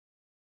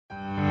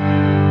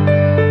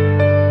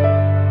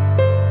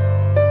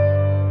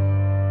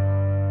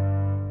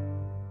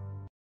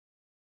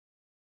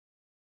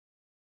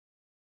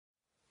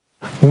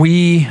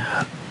we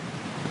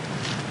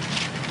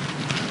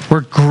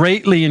were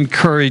greatly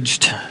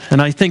encouraged.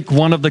 And I think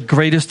one of the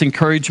greatest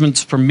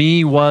encouragements for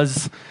me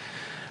was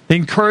the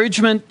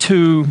encouragement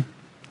to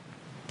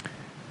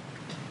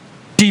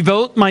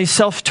devote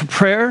myself to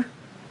prayer,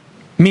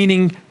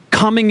 meaning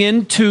coming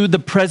into the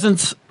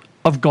presence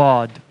of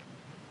God.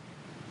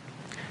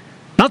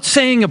 Not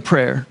saying a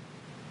prayer,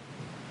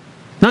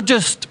 not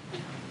just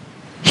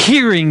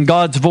hearing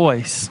God's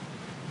voice,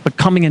 but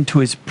coming into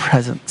His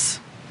presence.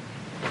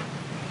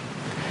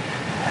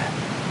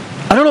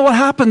 I don't know what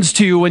happens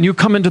to you when you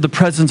come into the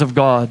presence of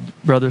God,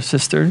 brother,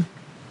 sister,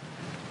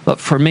 but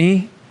for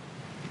me,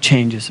 it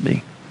changes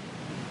me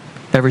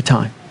every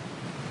time.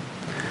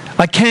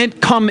 I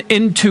can't come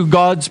into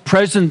God's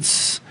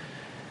presence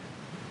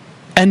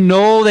and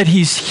know that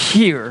He's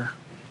here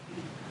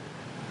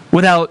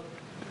without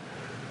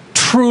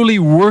truly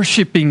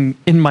worshiping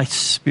in my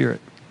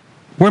spirit,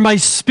 where my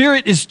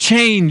spirit is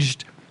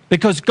changed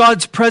because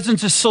God's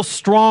presence is so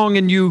strong,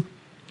 and you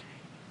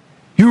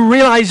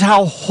realize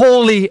how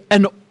holy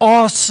and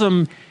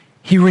awesome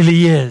He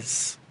really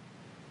is.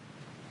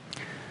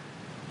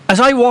 As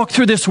I walk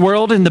through this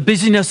world in the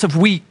busyness of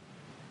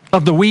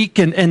the week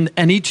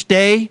and each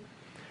day,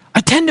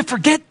 I tend to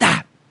forget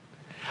that.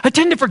 I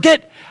tend to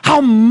forget how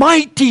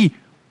mighty,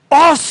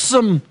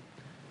 awesome,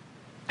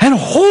 and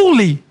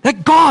holy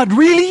that God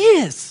really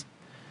is.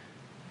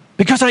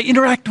 Because I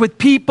interact with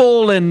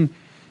people and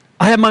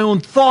I have my own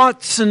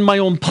thoughts and my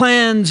own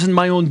plans and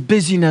my own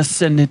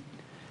busyness, and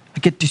I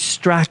get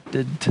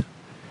distracted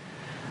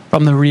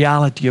from the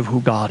reality of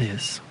who God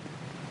is.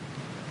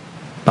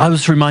 I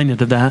was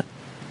reminded of that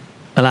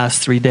the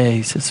last 3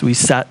 days as we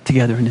sat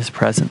together in His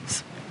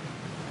presence.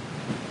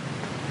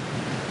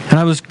 And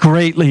I was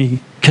greatly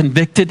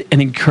convicted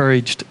and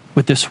encouraged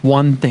with this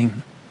one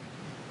thing.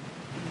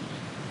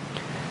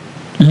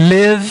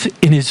 Live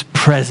in His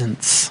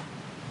presence.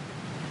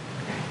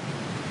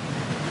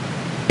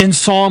 In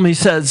Psalm, he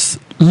says,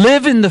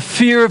 live in the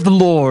fear of the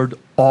Lord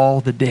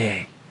all the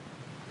day.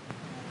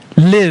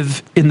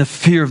 Live in the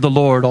fear of the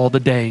Lord all the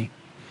day.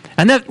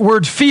 And that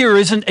word fear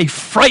isn't a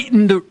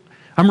frightened,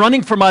 I'm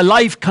running for my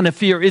life kind of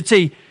fear. It's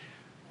a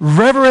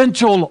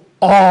reverential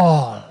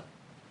awe.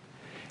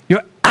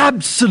 You're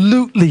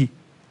absolutely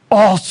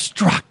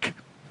awestruck.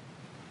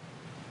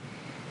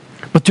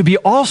 But to be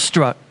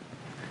awestruck,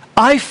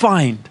 I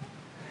find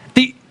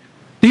the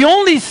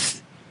only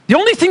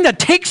thing that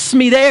takes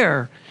me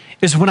there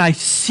is when I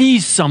see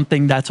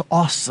something that's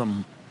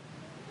awesome.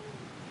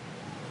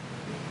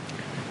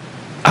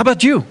 How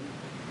about you?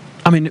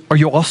 I mean, are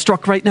you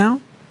awestruck right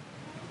now?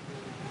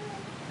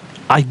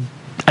 I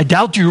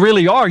doubt you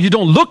really are. You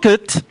don't look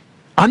it.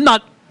 I'm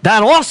not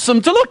that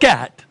awesome to look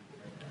at.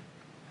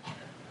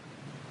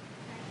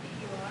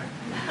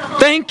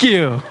 Thank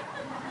you.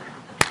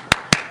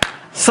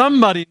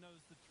 Somebody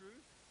knows the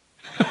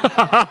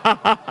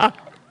truth.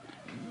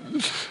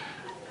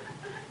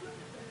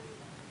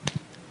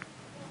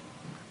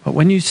 But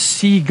when you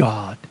see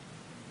God,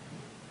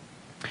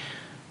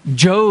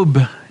 Job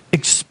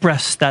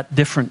expressed that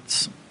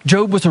difference.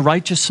 Job was a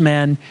righteous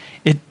man.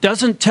 It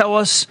doesn't tell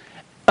us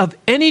of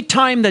any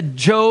time that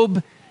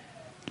Job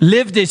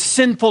lived a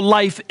sinful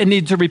life and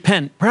needed to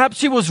repent.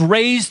 Perhaps he was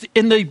raised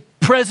in the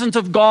presence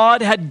of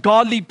God, had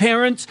godly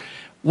parents.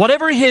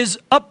 Whatever his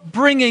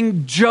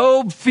upbringing,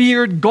 Job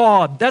feared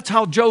God. That's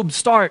how Job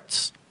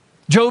starts.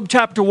 Job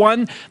chapter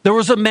 1, there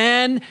was a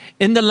man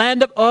in the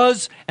land of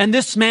Uz, and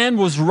this man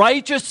was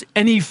righteous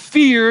and he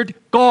feared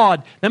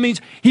God. That means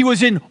he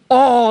was in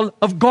awe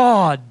of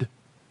God.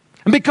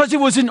 And because he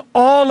was in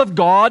awe of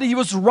God, he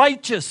was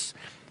righteous.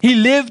 He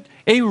lived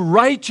a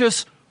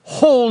righteous,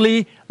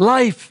 holy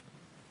life.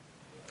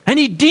 And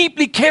he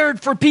deeply cared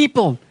for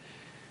people.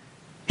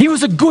 He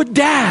was a good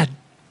dad.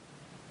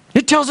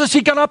 It tells us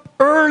he got up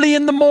early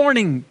in the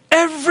morning,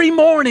 every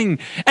morning,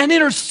 and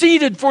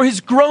interceded for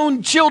his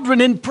grown children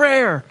in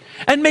prayer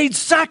and made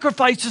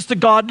sacrifices to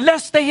God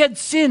lest they had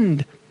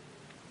sinned.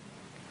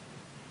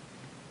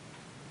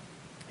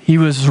 He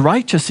was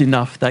righteous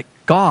enough that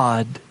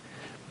God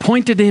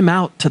pointed him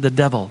out to the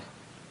devil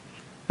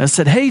and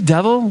said, "Hey,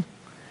 devil,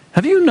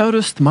 have you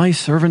noticed my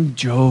servant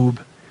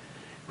Job,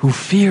 who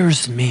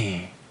fears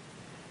me,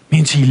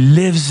 means he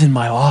lives in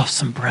my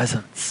awesome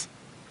presence?"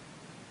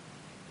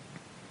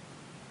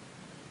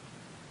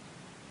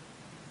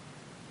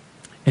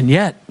 And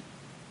yet,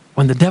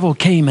 when the devil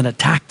came and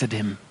attacked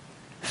him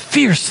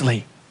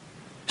fiercely,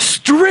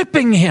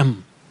 stripping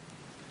him,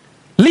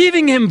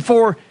 leaving him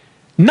for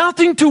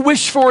nothing to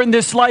wish for in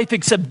this life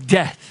except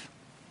death,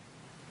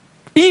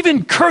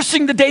 even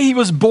cursing the day he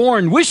was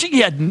born, wishing he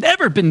had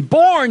never been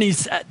born, he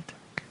said.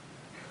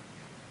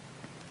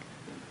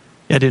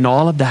 Yet in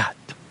all of that,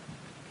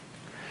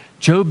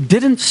 Job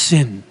didn't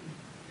sin.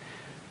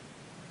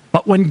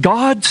 But when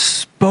God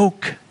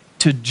spoke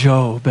to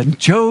Job, and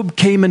Job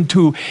came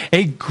into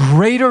a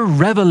greater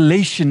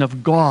revelation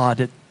of God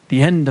at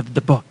the end of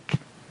the book,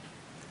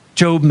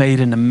 Job made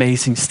an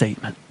amazing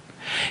statement.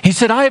 He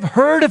said, "I have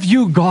heard of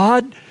you,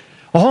 God,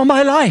 all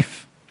my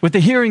life with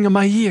the hearing of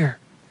my ear.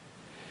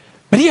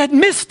 But he had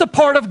missed the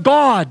part of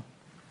God.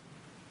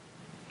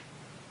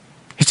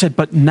 He said,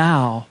 but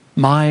now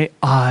my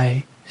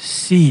eye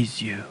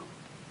sees you.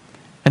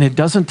 And it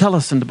doesn't tell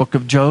us in the book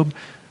of Job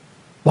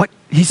what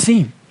he's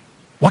seen,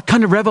 what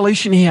kind of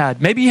revelation he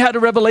had. Maybe he had a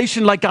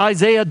revelation like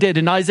Isaiah did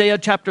in Isaiah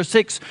chapter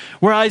 6,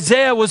 where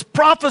Isaiah was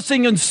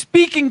prophesying and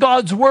speaking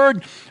God's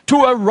word to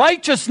a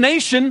righteous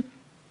nation.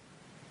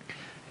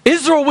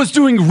 Israel was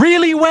doing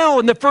really well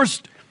in the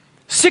first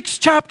 6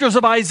 chapters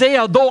of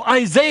Isaiah, though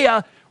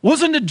Isaiah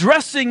wasn't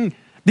addressing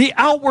the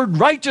outward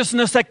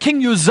righteousness that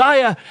King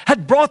Uzziah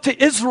had brought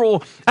to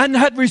Israel and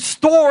had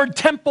restored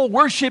temple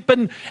worship,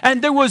 and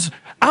there was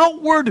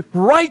outward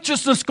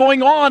righteousness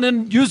going on,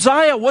 and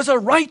Uzziah was a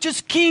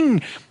righteous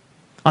king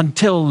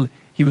until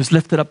he was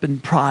lifted up in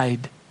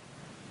pride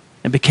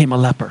and became a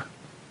leper.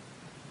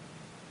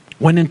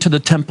 Went into the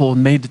temple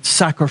and made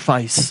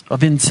sacrifice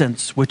of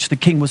incense, which the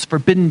king was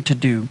forbidden to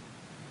do,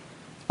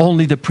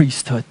 only the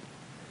priesthood.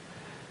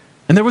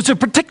 And there was a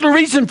particular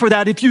reason for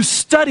that. If you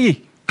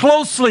study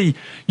closely,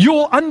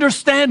 you'll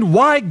understand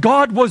why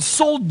God was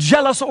so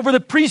jealous over the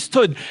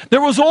priesthood.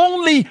 There was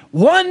only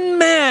one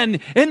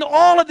man in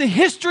all of the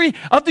history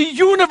of the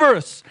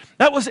universe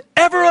that was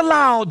ever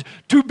allowed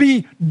to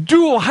be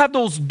have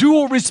those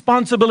dual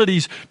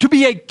responsibilities, to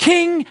be a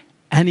king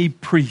and a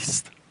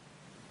priest.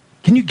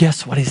 Can you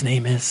guess what his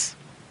name is?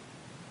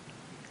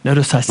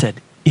 Notice I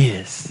said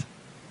is.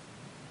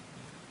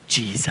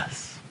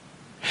 Jesus.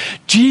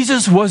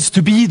 Jesus was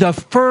to be the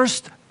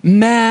first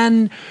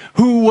man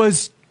who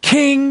was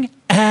king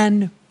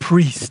and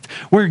priest,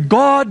 where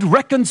God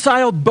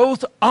reconciled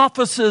both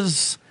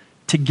offices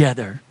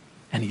together,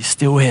 and he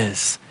still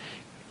is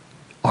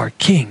our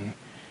king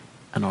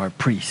and our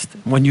priest.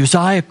 When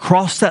Uzziah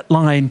crossed that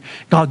line,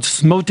 God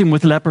smote him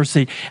with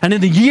leprosy. And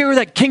in the year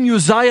that King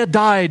Uzziah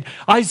died,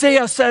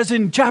 Isaiah says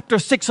in chapter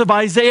 6 of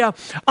Isaiah,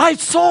 I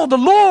saw the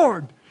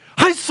Lord.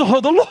 I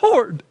saw the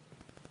Lord.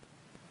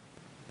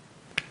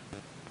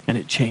 And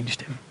it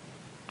changed him.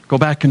 Go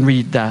back and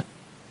read that,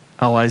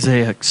 how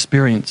Isaiah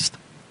experienced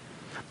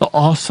the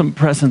awesome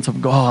presence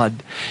of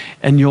God.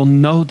 And you'll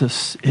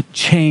notice it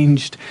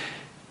changed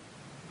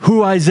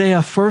who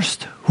Isaiah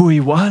first, who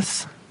he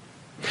was.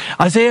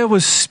 Isaiah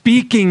was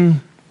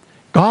speaking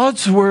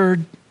God's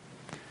word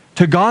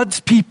to God's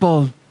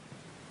people.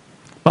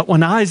 But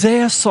when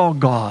Isaiah saw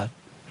God,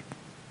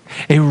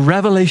 a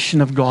revelation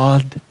of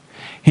God,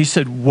 he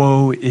said,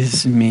 woe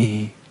is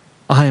me.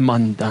 I am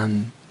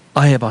undone.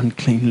 I have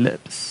unclean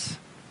lips.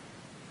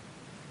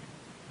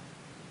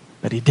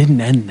 But he didn't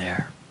end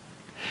there.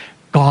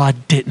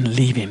 God didn't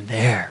leave him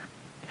there.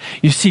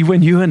 You see,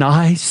 when you and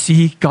I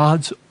see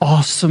God's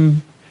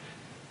awesome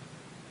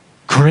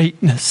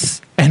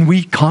greatness and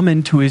we come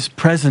into his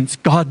presence,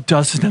 God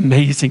does an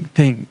amazing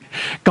thing.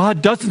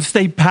 God doesn't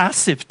stay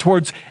passive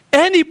towards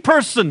any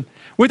person.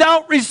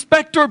 Without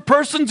respect or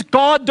persons,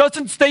 God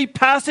doesn't stay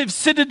passive,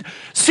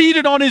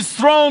 seated on his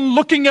throne,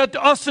 looking at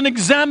us and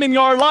examining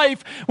our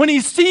life. When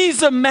he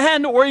sees a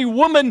man or a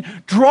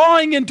woman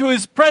drawing into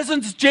his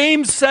presence,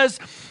 James says,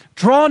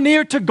 draw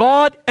near to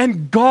God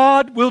and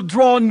God will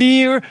draw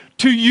near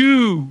to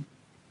you.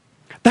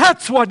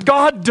 That's what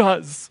God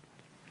does.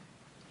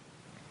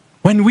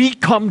 When we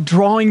come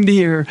drawing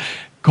near,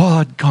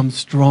 God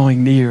comes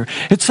drawing near.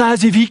 It's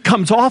as if he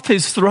comes off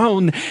his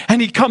throne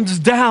and he comes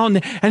down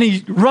and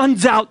he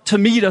runs out to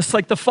meet us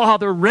like the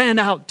Father ran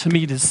out to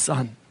meet his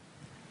Son.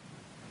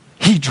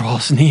 He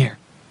draws near.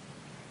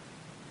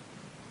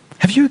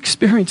 Have you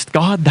experienced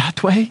God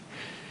that way?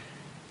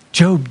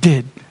 Job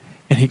did,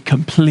 and he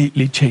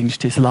completely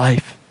changed his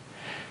life.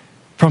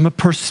 From a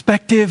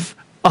perspective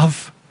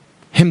of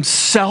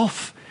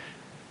himself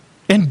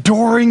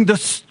enduring the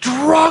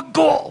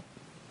struggle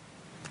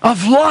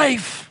of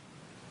life,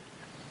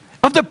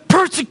 of the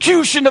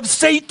persecution of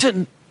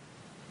Satan,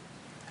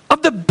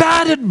 of the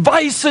bad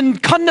advice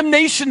and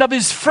condemnation of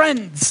his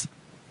friends.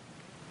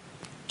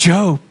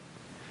 Job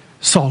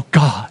saw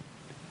God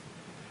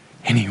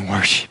and he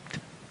worshiped.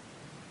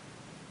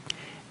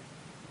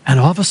 And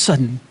all of a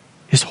sudden,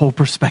 his whole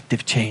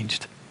perspective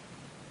changed.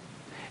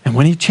 And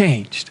when he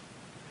changed,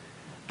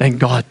 then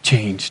God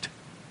changed.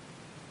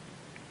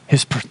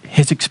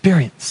 His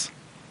experience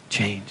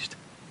changed.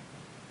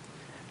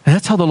 And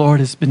that's how the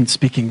Lord has been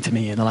speaking to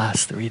me in the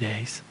last 3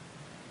 days.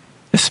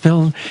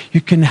 Phil,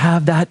 you can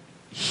have that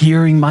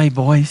hearing my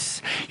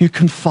voice. You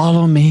can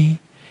follow me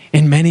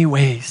in many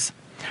ways.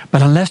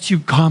 But unless you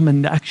come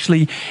and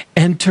actually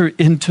enter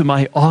into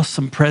my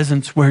awesome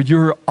presence where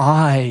your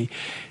eye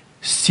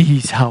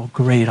sees how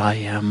great I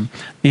am,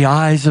 the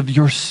eyes of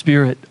your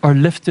spirit are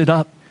lifted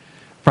up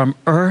from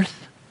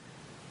earth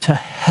to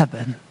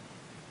heaven.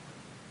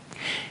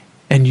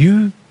 And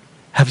you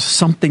have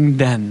something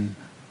then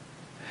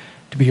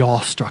to be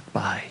awestruck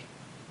by.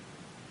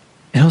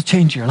 And it'll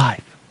change your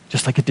life,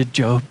 just like it did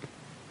Job.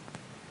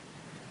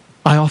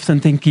 I often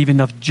think even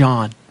of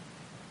John,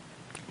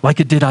 like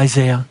it did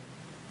Isaiah.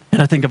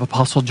 And I think of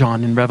Apostle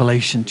John in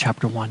Revelation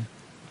chapter 1.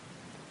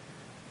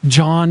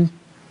 John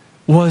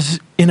was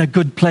in a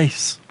good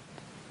place.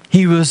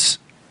 It was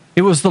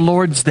the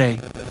Lord's day.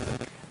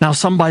 Now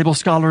some Bible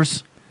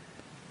scholars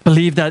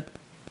believe that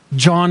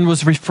John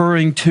was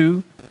referring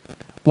to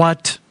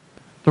what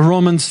the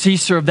Roman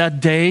Caesar of that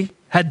day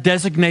had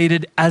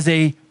designated as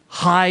a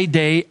high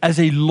day, as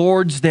a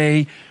Lord's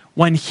Day,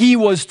 when he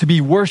was to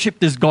be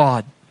worshipped as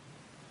God.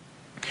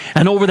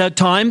 And over that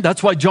time,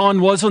 that's why John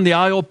was on the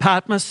Isle of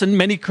Patmos, and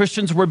many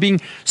Christians were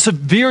being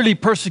severely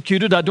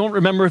persecuted. I don't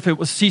remember if it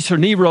was Caesar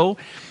Nero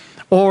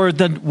or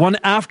the one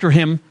after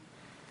him,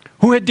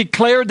 who had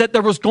declared that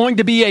there was going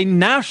to be a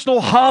national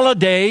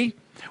holiday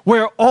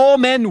where all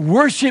men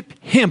worship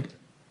him.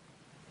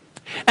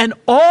 And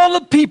all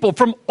the people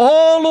from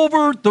all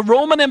over the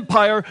Roman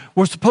Empire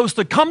were supposed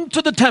to come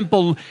to the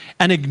temple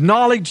and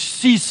acknowledge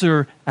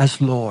Caesar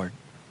as Lord.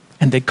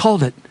 And they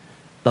called it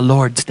the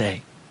Lord's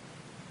Day.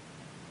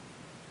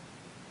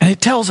 And it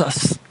tells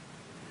us,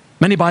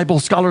 many Bible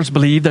scholars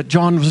believe that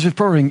John was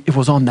referring, it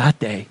was on that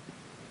day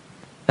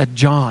that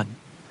John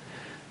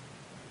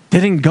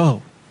didn't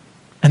go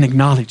and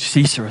acknowledge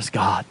Caesar as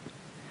God,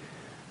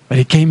 but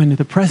he came into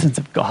the presence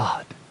of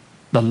God,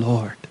 the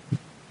Lord.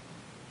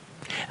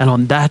 And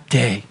on that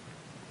day,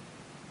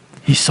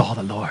 he saw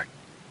the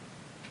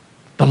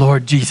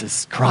Lord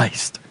Jesus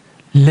Christ,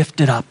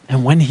 lifted up.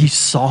 And when he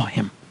saw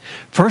him,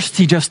 first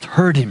he just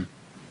heard him.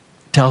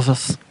 It tells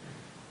us,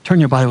 turn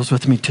your Bibles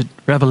with me to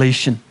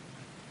Revelation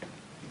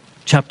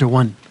chapter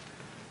 1.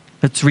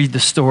 Let's read the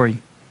story.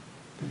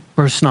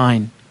 Verse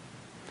 9.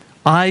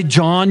 I,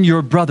 John,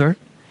 your brother,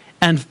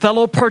 and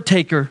fellow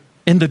partaker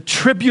in the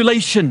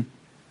tribulation.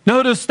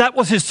 Notice that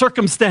was his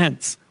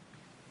circumstance.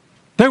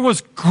 There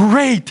was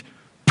great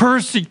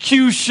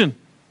persecution.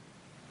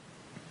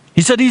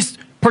 He said he's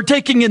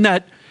partaking in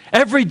that.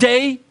 Every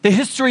day, the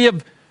history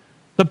of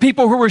the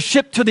people who were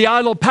shipped to the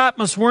Isle of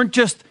Patmos weren't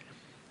just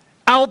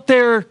out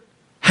there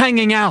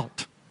hanging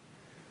out.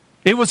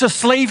 It was a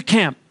slave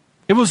camp.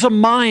 It was a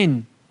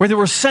mine where they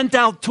were sent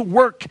out to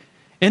work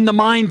in the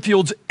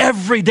minefields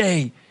every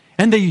day.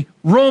 And the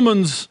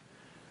Romans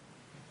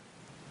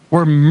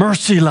were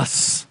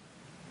merciless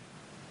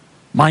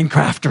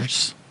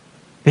minecrafters.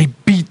 They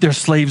beat their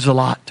slaves a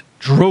lot,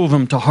 drove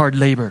them to hard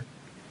labor.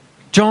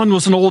 John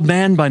was an old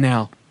man by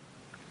now.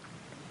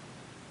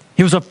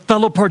 He was a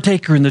fellow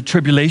partaker in the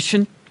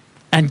tribulation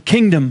and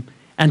kingdom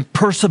and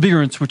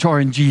perseverance which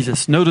are in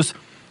Jesus. Notice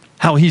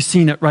how he's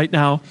seen it right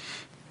now.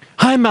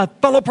 I'm a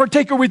fellow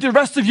partaker with the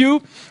rest of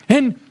you,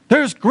 and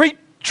there's great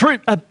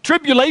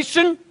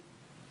tribulation.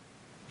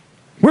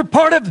 We're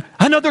part of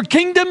another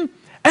kingdom,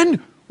 and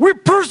we're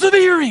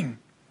persevering.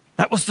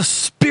 That was the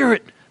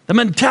spirit, the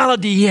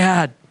mentality he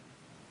had.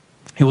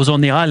 He was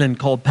on the island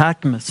called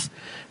Patmos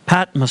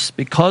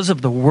because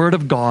of the word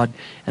of God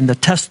and the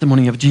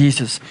testimony of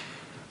Jesus.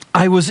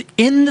 I was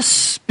in the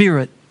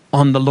Spirit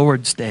on the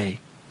Lord's Day,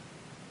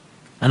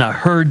 and I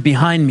heard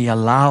behind me a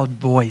loud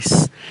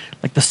voice,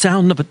 like the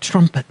sound of a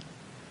trumpet,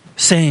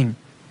 saying,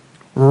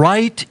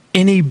 write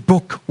in a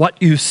book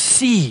what you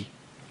see.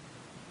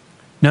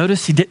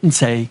 Notice he didn't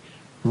say,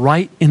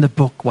 write in the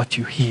book what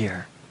you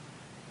hear.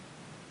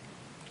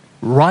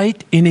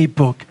 Write in a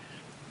book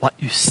what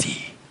you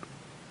see.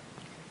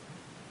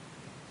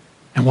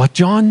 And what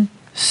John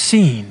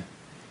seen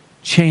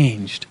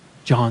changed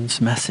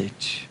John's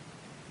message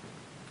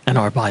and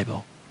our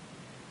Bible.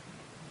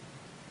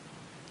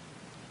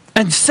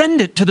 And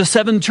send it to the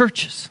 7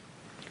 churches,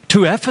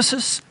 to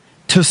Ephesus,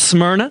 to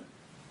Smyrna,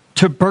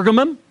 to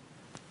Pergamum,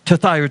 to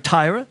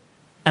Thyatira,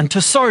 and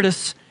to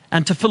Sardis,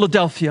 and to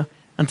Philadelphia,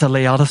 and to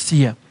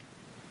Laodicea.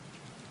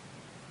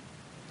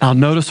 Now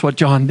notice what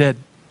John did.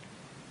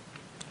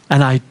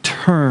 And I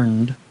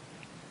turned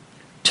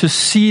to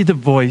see the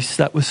voice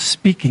that was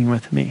speaking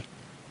with me.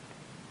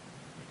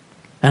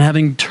 And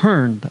having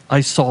turned, I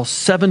saw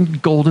 7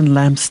 golden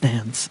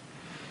lampstands.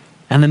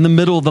 And in the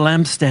middle of the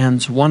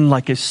lampstands, one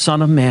like a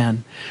son of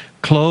man,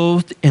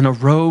 clothed in a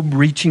robe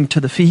reaching to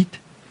the feet,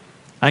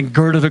 and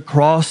girded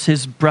across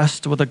his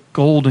breast with a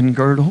golden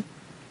girdle.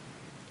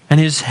 And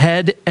his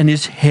head and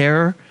his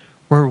hair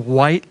were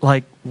white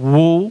like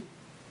wool,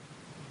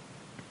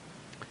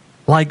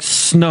 like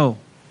snow.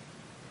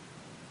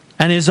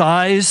 And his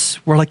eyes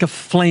were like a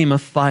flame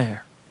of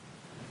fire.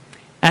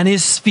 And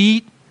his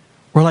feet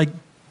were like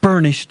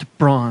burnished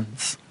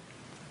bronze.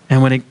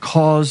 And when it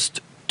has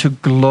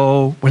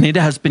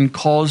been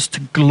caused to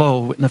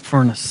glow in the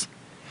furnace.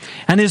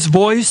 And his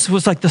voice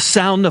was like the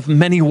sound of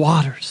many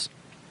waters.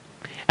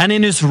 And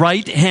in his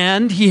right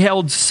hand he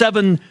held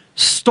 7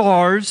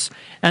 stars,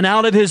 and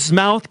out of his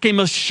mouth came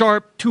a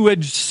sharp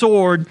 2-edged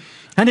sword,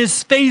 and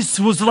his face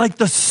was like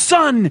the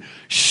sun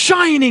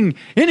shining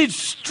in its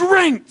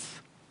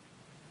strength.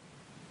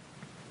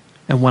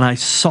 And when I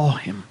saw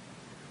him,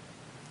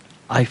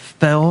 I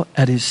fell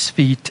at his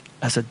feet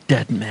as a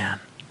dead man.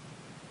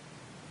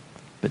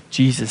 But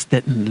Jesus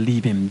didn't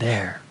leave him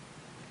there.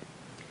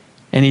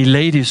 And he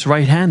laid his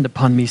right hand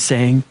upon me,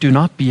 saying, do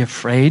not be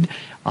afraid.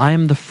 I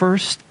am the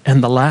first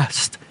and the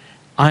last.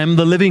 I am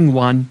the living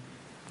one.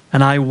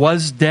 And I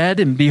was dead,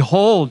 and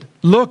behold,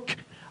 look,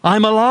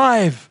 I'm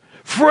alive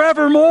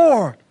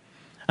forevermore.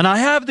 And I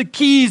have the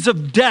keys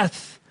of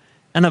death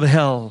and of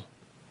hell.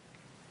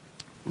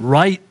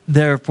 Write,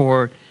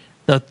 therefore,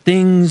 the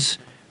things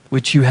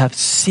which you have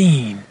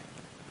seen,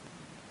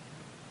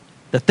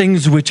 the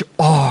things which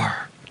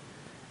are,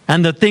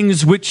 and the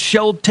things which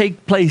shall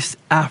take place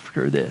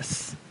after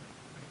this.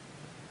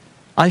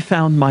 I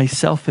found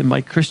myself in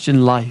my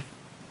Christian life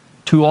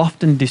too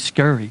often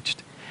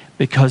discouraged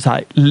because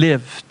I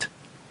lived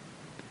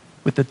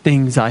with the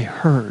things I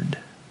heard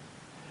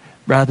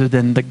rather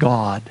than the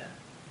God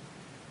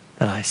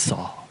that I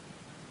saw.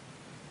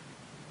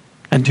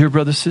 And dear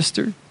brother,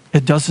 sister,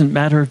 it doesn't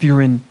matter if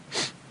you're in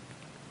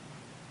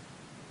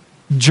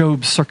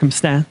Job's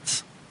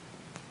circumstance,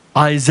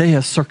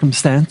 Isaiah's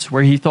circumstance,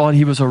 where he thought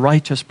he was a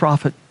righteous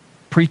prophet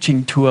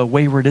preaching to a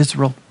wayward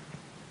Israel,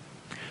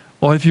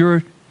 or if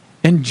you're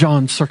in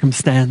John's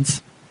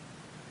circumstance,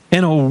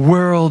 in a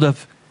world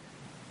of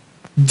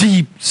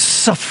deep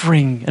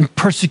suffering and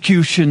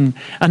persecution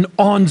and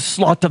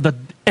onslaught of the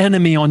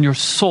enemy on your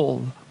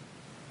soul,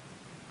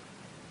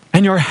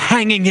 and you're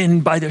hanging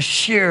in by the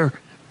sheer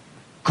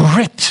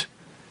grit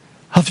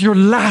of your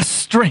last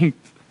strength.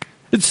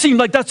 It seemed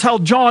like that's how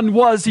John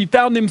was. He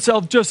found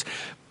himself just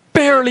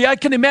barely. I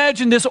can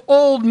imagine this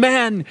old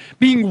man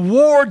being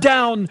wore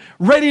down,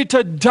 ready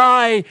to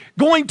die,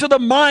 going to the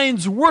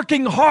mines,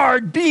 working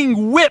hard,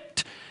 being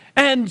whipped,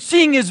 and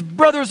seeing his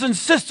brothers and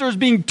sisters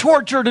being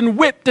tortured and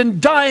whipped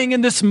and dying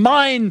in this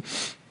mine,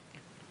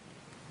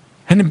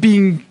 and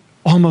being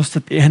almost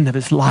at the end of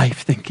his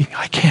life thinking,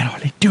 I can't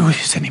really do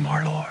this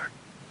anymore, Lord.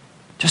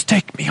 Just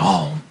take me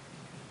home.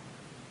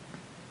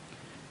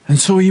 And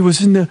so he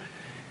was in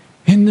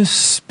the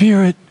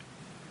spirit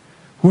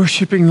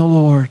worshiping the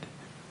Lord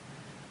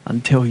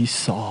until he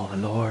saw the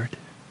Lord.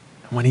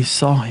 And when he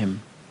saw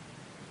him,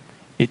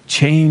 it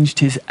changed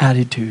his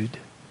attitude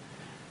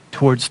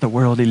towards the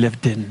world he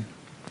lived in.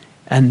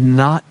 And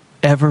not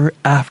ever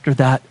after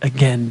that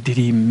again did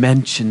he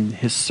mention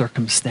his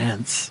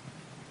circumstance.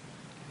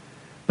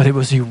 But it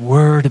was a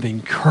word of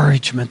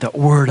encouragement, a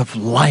word of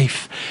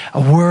life,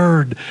 a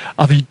word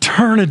of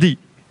eternity.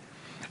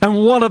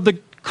 And one of the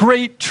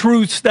great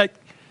truths that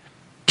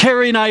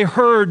Carrie and I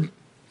heard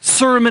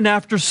sermon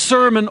after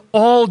sermon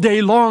all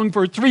day long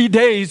for 3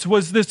 days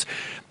was this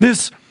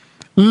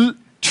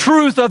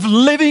truth of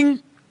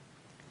living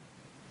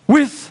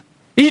with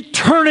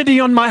eternity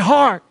on my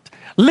heart.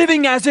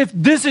 Living as if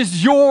this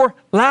is your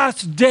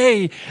last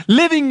day.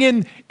 Living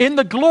in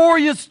the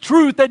glorious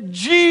truth that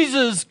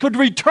Jesus could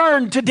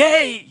return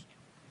today.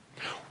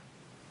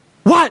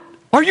 What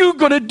are you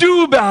going to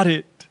do about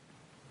it?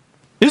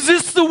 Is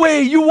this the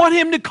way you want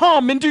him to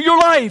come into your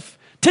life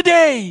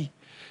today?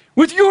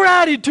 With your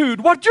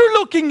attitude, what you're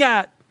looking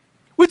at,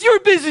 with your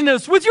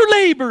busyness, with your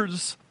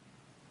labors?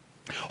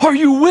 Are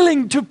you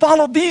willing to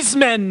follow these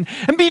men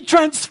and be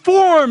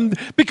transformed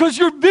because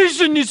your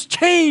vision is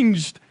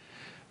changed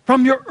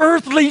from your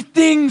earthly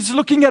things,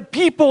 looking at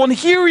people and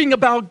hearing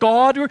about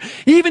God, or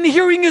even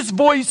hearing his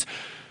voice?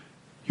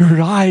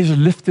 Your eyes are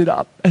lifted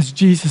up. As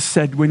Jesus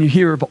said, when you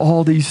hear of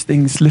all these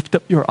things, lift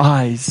up your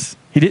eyes.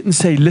 He didn't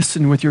say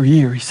listen with your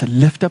ear. He said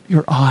lift up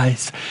your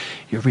eyes.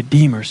 Your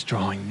Redeemer's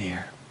drawing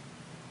near.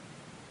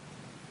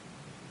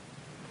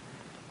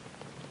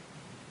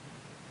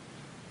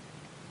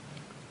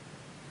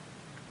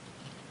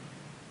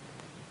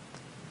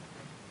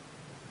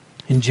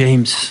 In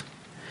James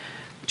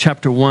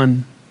chapter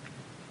 1,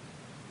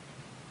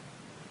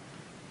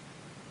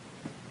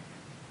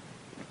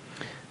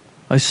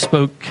 I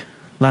spoke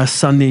last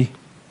Sunday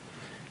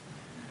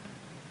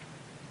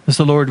as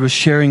the Lord was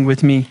sharing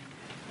with me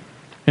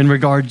in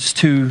regards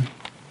to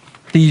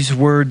these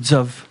words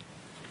of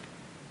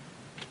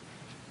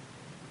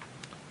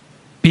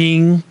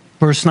being,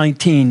 verse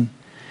 19,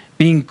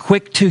 being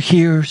quick to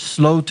hear,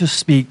 slow to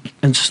speak,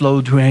 and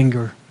slow to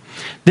anger.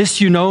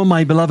 This you know,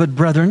 my beloved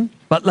brethren,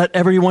 but let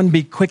everyone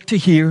be quick to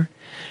hear,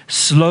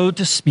 slow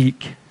to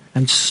speak,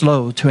 and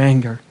slow to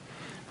anger.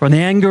 For the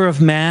anger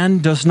of man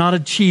does not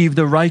achieve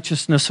the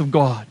righteousness of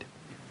God.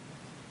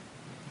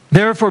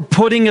 Therefore,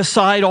 putting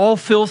aside all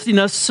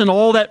filthiness and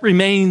all that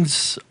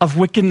remains of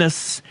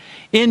wickedness,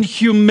 in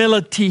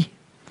humility,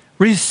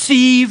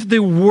 receive the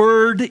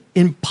word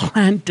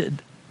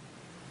implanted,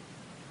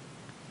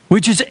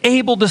 which is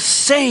able to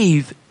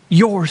save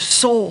your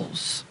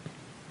souls.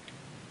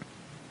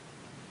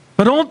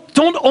 But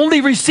don't only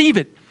receive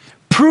it.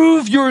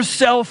 Prove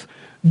yourself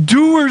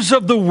doers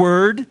of the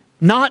word,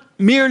 not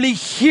merely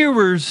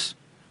hearers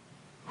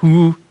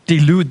who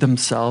delude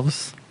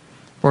themselves.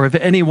 For if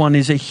anyone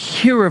is a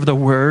hearer of the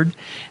word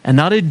and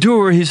not a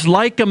doer, he's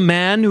like a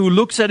man who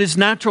looks at his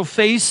natural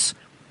face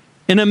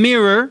in a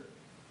mirror.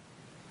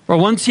 For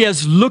once he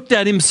has looked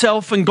at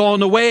himself and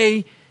gone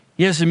away,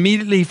 he has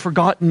immediately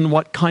forgotten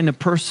what kind of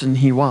person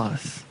he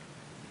was.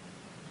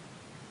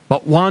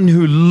 But one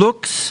who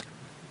looks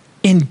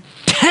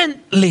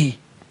intently.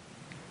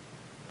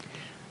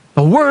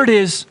 The word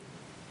is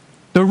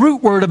the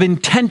root word of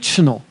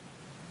intentional.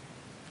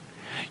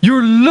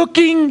 You're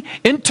looking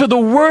into the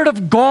Word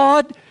of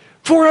God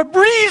for a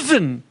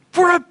reason,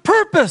 for a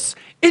purpose,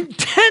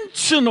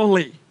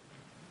 intentionally.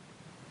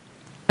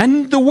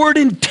 And the word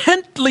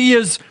intently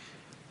is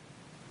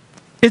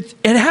It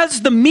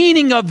has the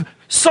meaning of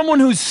someone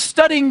who's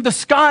studying the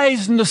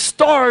skies and the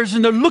stars,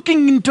 and they're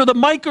looking into the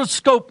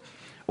microscope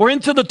or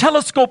into the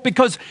telescope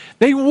because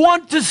they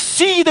want to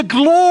see the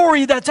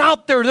glory that's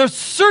out there. They're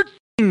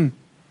searching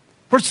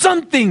for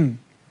something.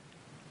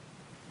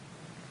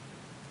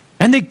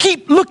 And they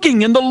keep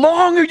looking, and the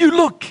longer you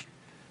look,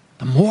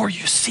 the more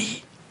you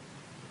see.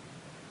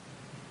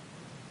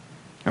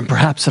 And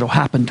perhaps it'll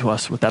happen to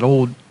us with that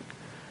old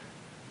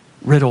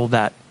riddle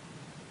that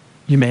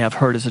you may have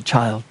heard as a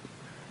child.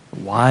 A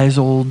wise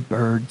old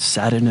bird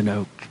sat in an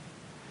oak.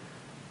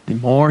 The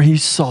more he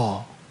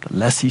saw, the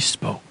less he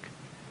spoke.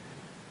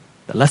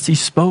 The less he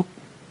spoke,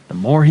 the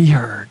more he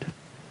heard.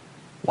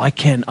 Why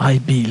can't I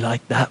be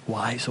like that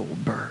wise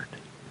old bird?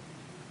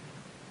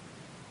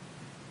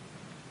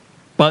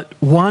 But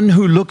one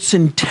who looks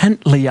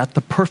intently at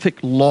the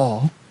perfect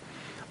law,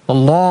 the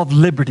law of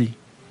liberty,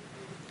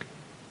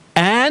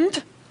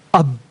 and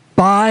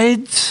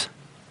abides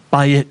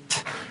by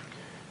it,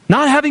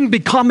 not having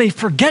become a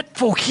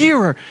forgetful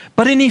hearer,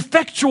 but an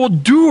effectual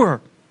doer.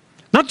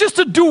 Not just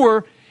a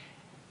doer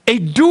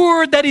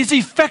that is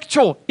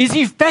effectual, is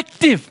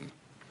effective.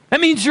 That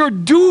means your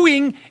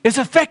doing is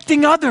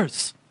affecting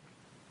others.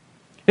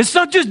 It's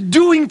not just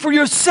doing for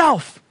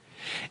yourself.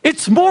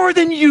 It's more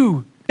than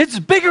you. It's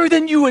bigger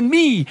than you and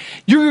me.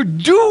 Your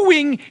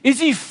doing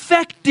is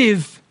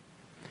effective.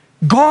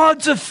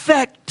 God's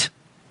effect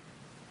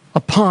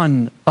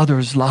upon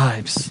others'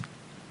 lives.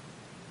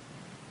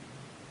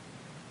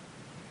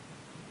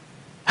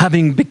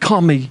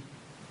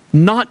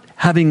 Not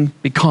having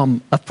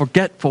become a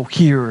forgetful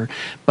hearer,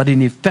 but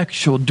an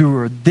effectual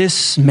doer,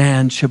 this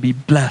man shall be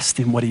blessed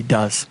in what he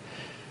does.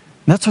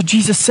 And that's what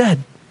Jesus said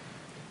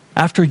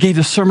after he gave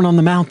the Sermon on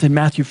the Mount in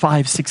Matthew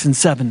 5, 6, and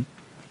 7,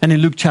 and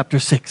in Luke chapter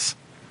 6.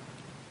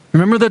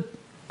 Remember the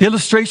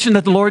illustration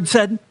that the Lord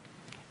said?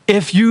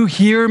 If you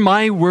hear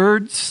my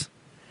words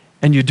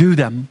and you do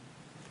them,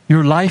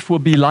 your life will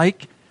be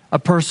like a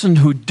person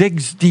who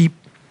digs deep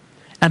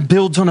and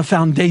builds on a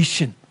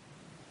foundation.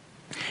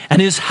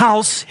 And his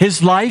house,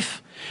 his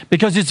life,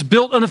 because it's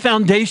built on a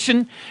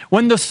foundation,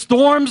 when the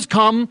storms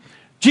come,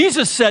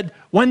 Jesus said,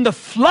 when the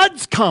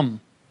floods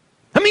come,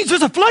 that means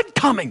there's a flood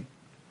coming.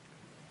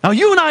 Now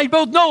you and I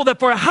both know that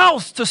for a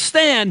house to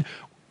stand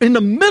in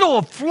the middle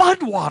of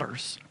flood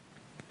waters,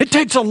 it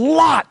takes a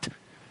lot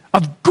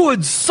of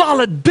good,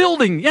 solid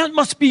building. Yeah, it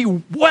must be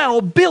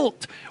well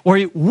built, or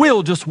it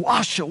will just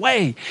wash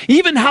away.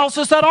 Even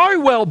houses that are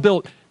well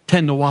built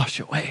tend to wash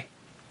away.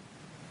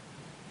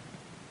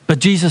 But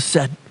Jesus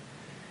said,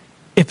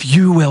 if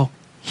you will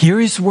hear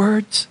his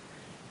words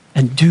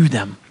and do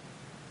them,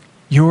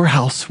 your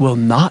house will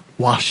not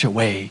wash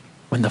away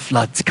when the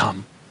floods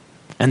come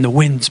and the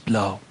winds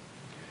blow.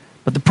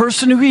 But the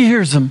person who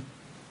hears them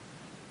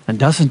and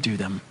doesn't do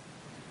them,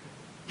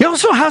 he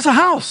also has a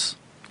house.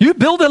 You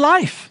build a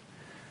life,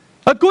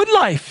 a good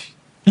life.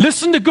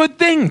 Listen to good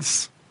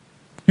things.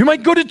 You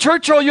might go to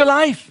church all your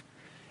life.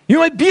 You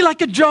might be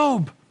like a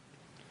Job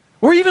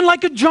or even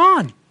like a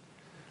John.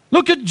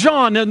 Look at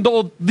John and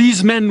all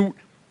these men,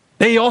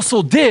 they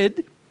also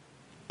did,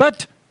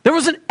 but there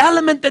was an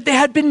element that they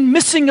had been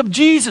missing of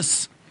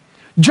Jesus.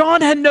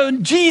 John had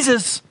known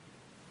Jesus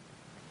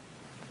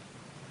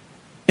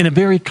in a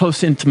very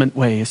close, intimate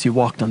way as he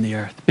walked on the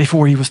earth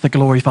before he was the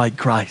glorified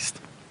Christ.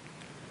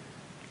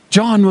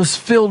 John was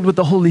filled with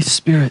the Holy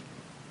Spirit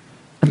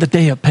on the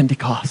day of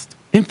Pentecost.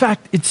 In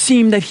fact, it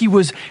seemed that he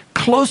was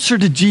closer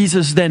to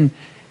Jesus than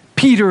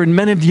Peter and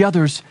many of the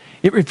others.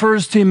 It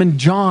refers to him in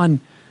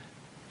John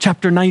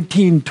chapter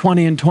 19,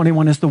 20, and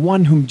 21 as the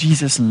one whom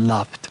Jesus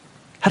loved,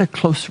 had a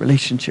close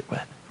relationship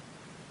with.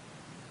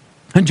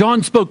 And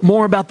John spoke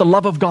more about the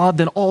love of God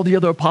than all the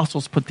other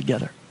apostles put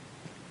together.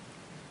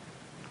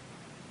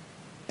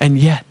 And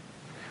yet,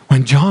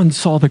 when John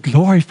saw the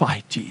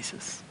glorified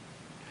Jesus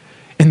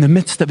in the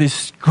midst of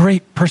his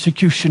great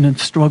persecution and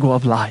struggle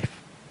of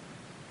life,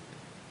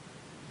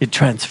 it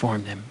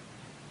transformed him.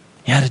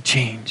 He had a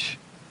change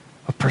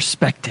of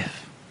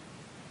perspective.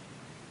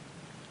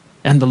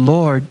 And the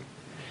Lord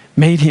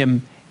made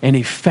him an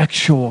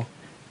effectual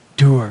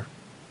doer.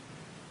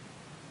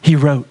 He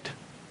wrote.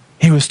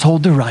 He was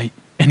told to write,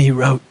 and he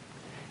wrote.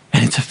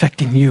 And it's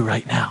affecting you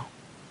right now.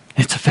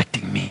 And it's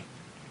affecting me.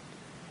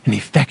 An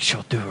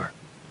effectual doer.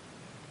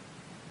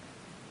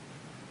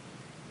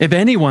 If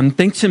anyone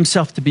thinks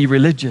himself to be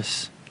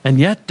religious and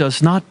yet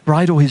does not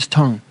bridle his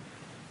tongue,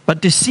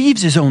 but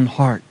deceives his own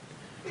heart,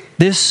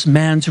 this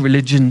man's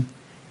religion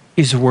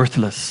is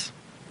worthless,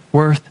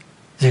 worth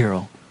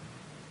zero.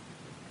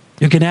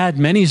 You can add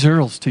many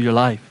zeros to your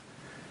life.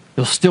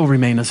 You'll still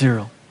remain a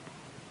zero.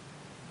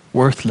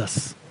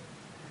 Worthless.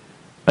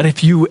 But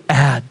if you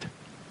add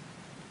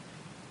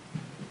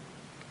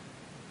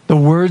the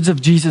words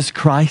of Jesus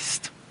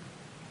Christ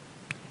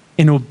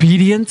in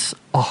obedience,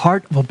 a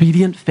heart of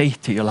obedient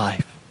faith to your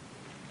life,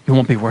 you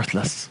won't be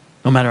worthless.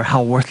 No matter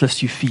how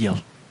worthless you feel,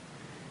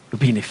 you'll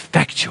be an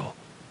effectual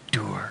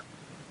doer.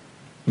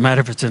 No matter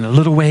if it's in a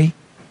little way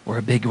or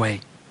a big way.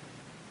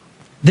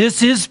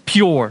 This is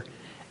pure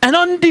and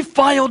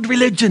undefiled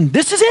religion.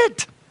 This is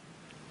it.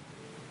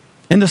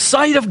 in the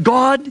sight of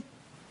God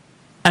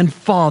and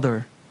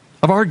Father,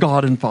 of our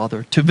God and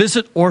Father, to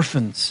visit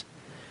orphans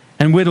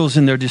and widows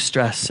in their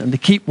distress, and to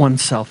keep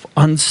oneself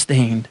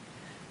unstained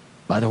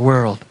by the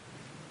world.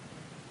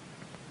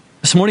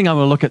 This morning I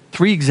will look at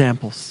 3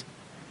 examples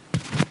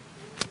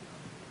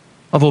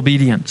of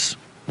obedience.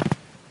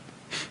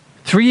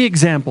 3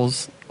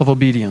 examples of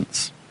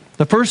obedience.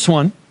 The first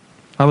one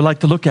I would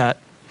like to look at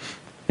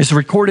is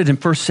recorded in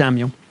 1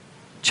 Samuel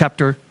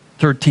chapter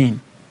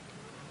 13.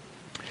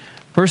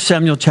 1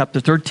 Samuel chapter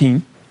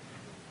 13.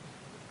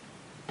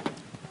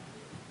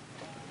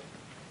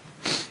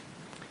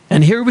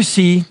 And here we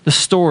see the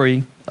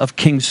story of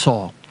King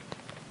Saul.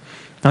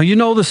 Now you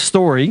know the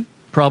story,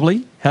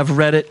 probably, have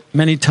read it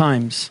many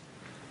times.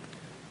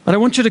 But I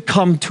want you to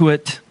come to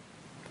it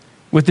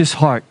with this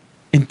heart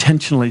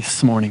intentionally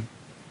this morning.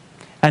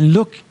 And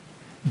look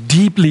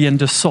deeply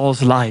into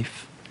Saul's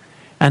life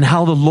and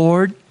how the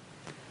Lord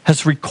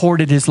has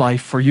recorded his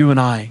life for you and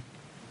I.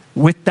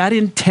 With that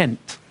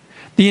intent,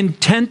 the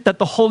intent that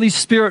the Holy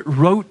Spirit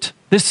wrote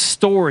this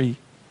story.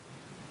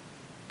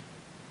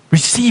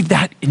 Receive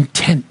that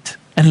intent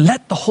and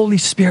let the Holy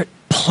Spirit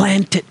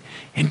plant it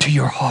into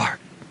your heart.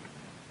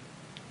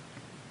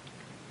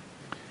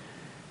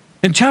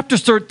 In chapter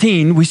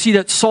 13, we see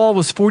that Saul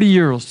was 40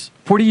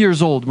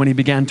 years old when he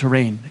began to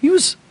reign. He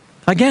was,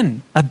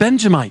 again, a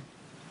Benjamite.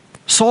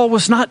 Saul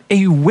was not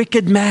a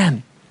wicked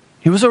man.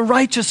 He was a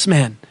righteous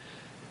man.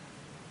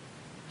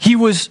 He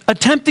was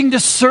attempting to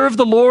serve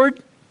the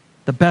Lord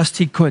the best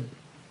he could.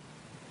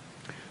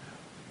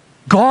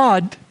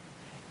 God,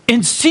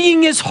 in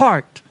seeing his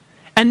heart,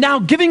 and now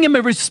giving him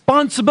a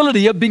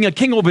responsibility of being a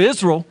king over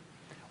Israel,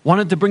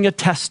 wanted to bring a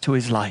test to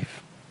his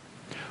life.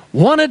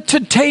 Wanted to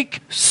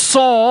take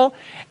Saul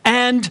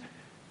and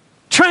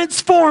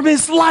transform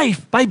his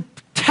life by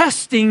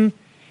testing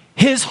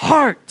his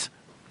heart.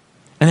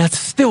 And that's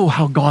still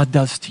how God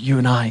does to you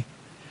and I.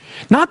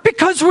 Not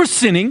because we're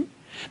sinning,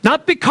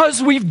 not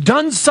because we've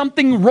done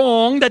something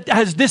wrong that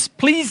has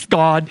displeased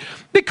God,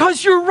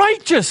 because you're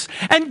righteous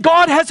and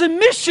God has a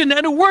mission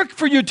and a work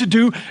for you to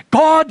do.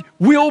 God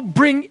will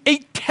bring a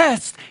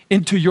test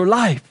into your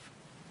life.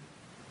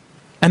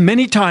 And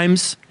many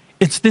times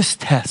it's this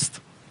test.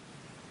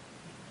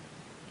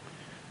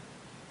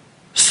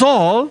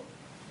 Saul,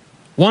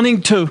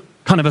 wanting to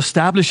kind of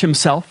establish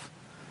himself,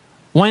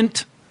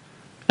 went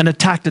and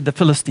attacked the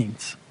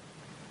Philistines.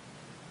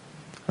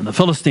 And the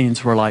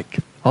Philistines were like,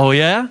 oh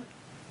yeah?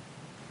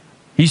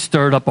 He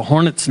stirred up a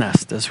hornet's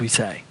nest, as we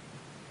say.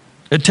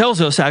 It tells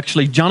us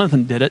actually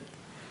Jonathan did it,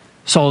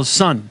 Saul's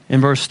son,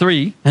 in verse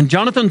 3. And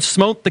Jonathan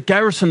smote the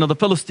garrison of the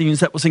Philistines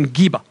that was in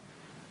Geba.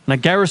 And a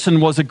garrison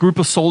was a group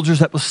of soldiers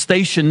that was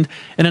stationed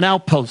in an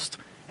outpost.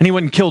 And he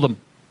went and killed them.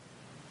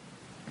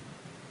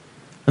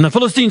 And the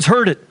Philistines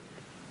heard it.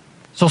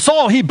 So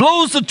Saul, he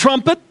blew the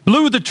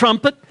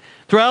trumpet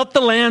throughout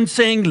the land,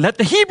 saying, let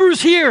the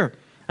Hebrews hear.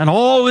 And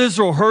all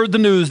Israel heard the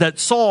news that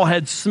Saul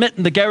had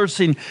smitten the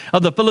garrison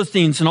of the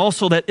Philistines, and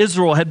also that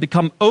Israel had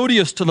become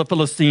odious to the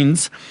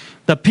Philistines.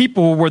 The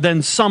people were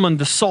then summoned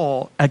to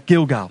Saul at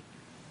Gilgal.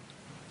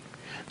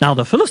 Now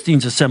the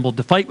Philistines assembled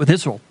to fight with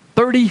Israel,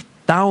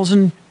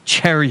 30,000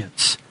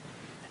 chariots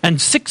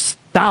and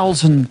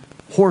 6,000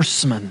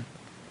 horsemen,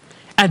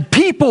 and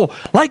people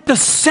like the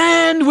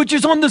sand which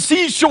is on the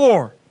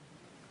seashore.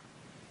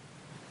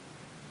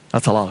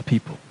 That's a lot of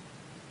people.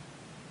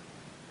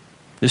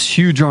 This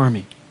huge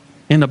army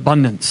in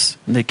abundance.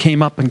 And they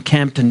came up and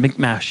camped in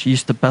Michmash,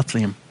 east of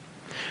Bethlehem.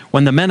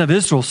 When the men of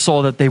Israel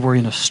saw that they were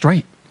in a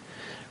strait,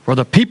 for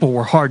the people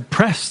were hard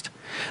pressed,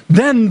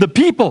 then the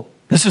people,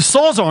 this is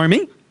Saul's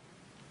army,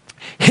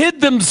 hid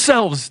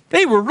themselves.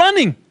 They were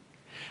running,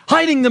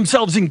 hiding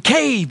themselves in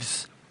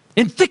caves,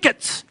 in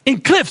thickets,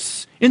 in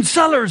cliffs, in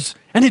cellars,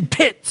 and in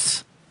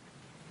pits.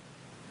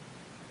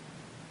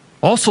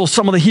 Also,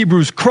 some of the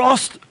Hebrews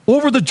crossed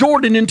over the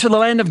Jordan into the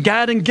land of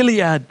Gad and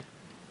Gilead.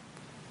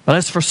 But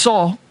as for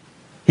Saul,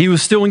 he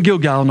was still in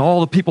Gilgal, and all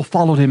the people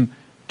followed him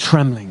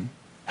trembling.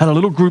 Had a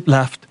little group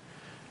left,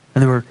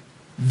 and they were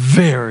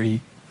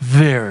very,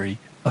 very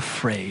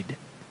afraid.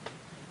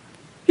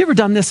 You ever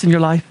done this in your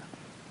life?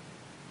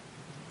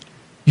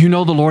 You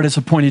know the Lord has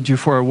appointed you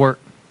for a work,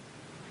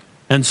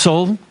 and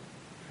so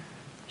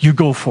you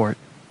go for it.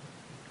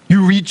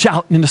 You reach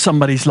out into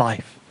somebody's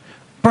life.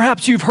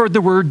 Perhaps you've heard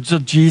the words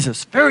of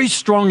Jesus very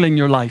strongly in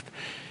your life.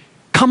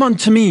 Come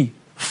unto me,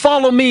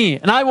 follow me,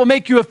 and I will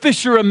make you a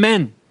fisher of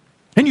men.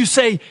 And you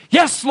say,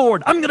 yes,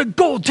 Lord, I'm going to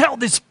go tell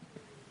this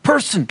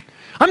person.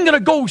 I'm going to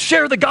go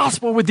share the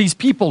gospel with these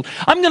people.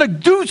 I'm going to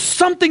do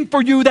something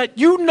for you that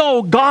you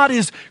know God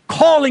is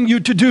calling you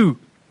to do.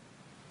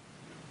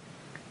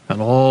 And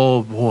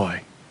oh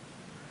boy,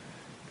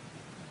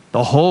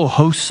 the whole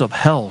host of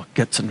hell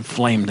gets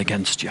inflamed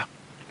against you.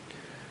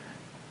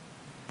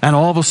 And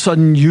all of a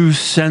sudden you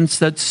sense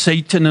that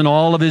Satan and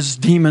all of his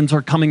demons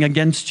are coming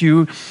against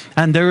you.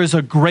 And there is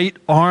a great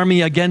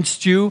army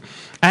against you.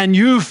 And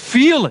you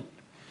feel it.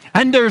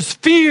 And there's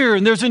fear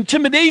and there's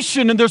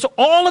intimidation and there's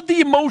all of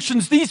the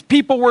emotions these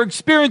people were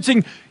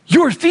experiencing.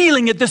 You're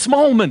feeling at this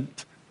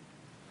moment.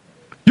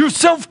 Your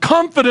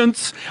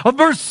self-confidence of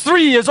verse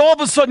 3 is all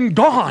of a sudden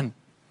gone.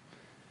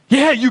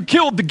 Yeah, you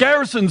killed the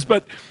garrisons,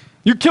 but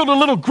you killed a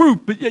little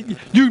group. But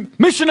you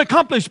mission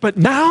accomplished, but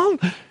now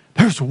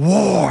there's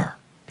war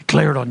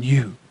declared on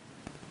you.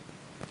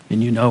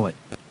 And you know it.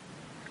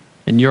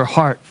 And your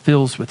heart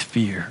fills with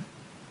fear.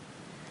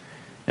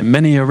 And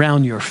many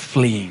around you are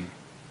fleeing.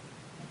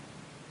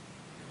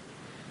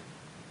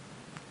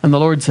 And the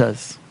Lord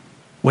says,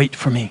 wait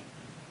for me.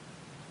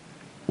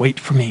 Wait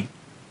for me.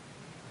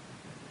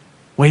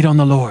 Wait on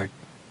the Lord.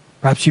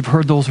 Perhaps you've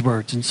heard those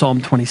words in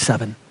Psalm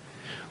 27.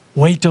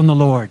 Wait on the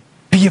Lord.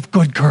 Be of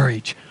good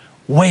courage.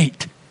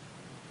 Wait.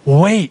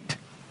 Wait,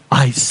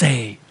 I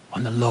say,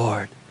 on the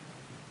Lord.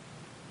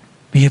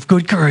 Be of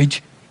good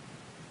courage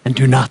and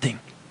do nothing.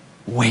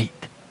 Wait.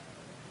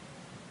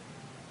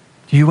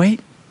 Do you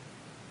wait?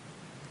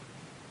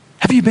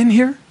 Have you been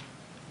here?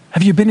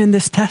 Have you been in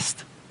this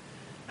test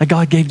that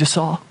God gave to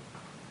Saul?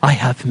 I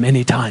have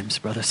many times,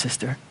 brother,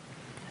 sister.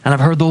 And I've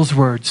heard those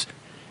words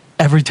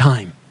every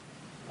time.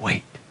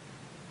 Wait.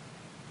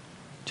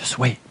 Just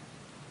wait.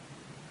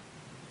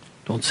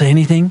 Don't say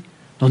anything.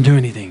 Don't do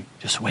anything.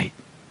 Just wait.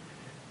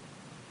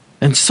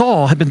 And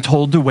Saul had been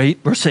told to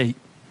wait, verse 8,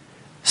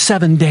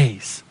 7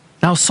 days.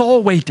 Now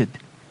Saul waited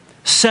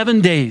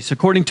 7 days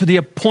according to the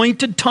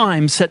appointed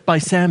time set by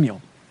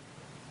Samuel.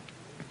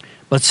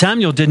 But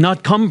Samuel did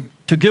not come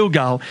to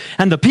Gilgal,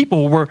 and the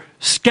people were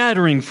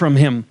scattering from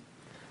him.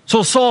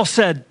 So Saul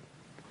said,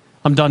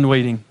 I'm done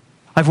waiting.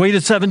 I've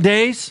waited 7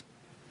 days.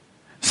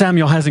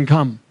 Samuel hasn't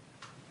come.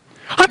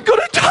 I'm going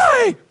to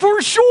die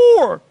for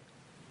sure.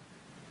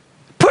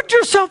 Put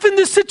yourself in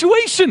this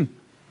situation.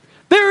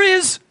 There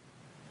is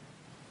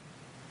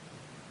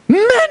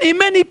many,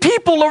 many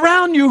people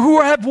around you who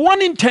have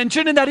one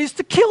intention, and that is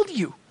to kill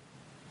you.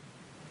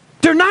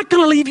 They're not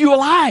going to leave you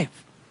alive.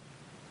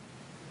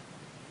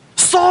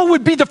 Saul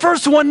would be the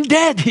first one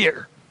dead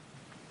here.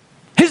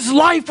 His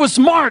life was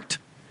marked,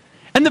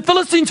 and the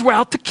Philistines were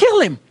out to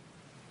kill him.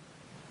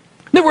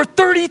 There were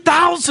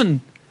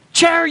 30,000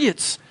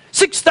 chariots,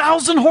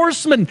 6,000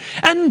 horsemen,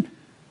 and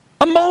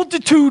a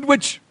multitude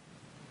which,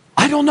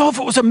 I don't know if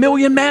it was a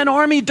 1,000,000-man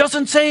army, it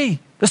doesn't say.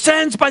 The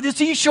sands by the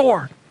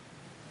seashore.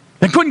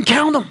 They couldn't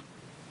count them.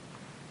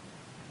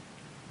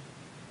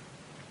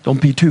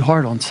 Don't be too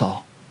hard on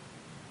Saul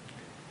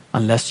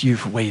unless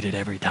you've waited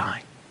every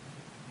time.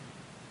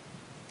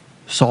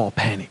 Saul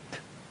panicked.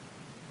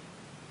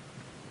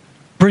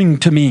 Bring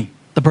to me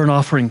the burnt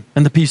offering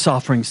and the peace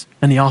offerings.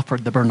 And he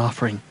offered the burnt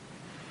offering.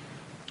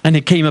 And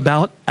it came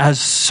about as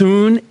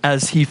soon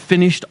as he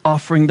finished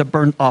offering the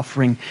burnt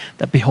offering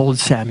that behold,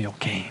 Samuel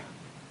came.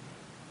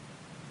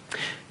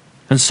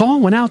 And Saul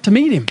went out to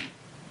meet him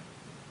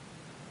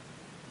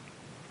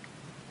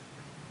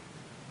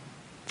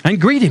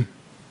and greet him.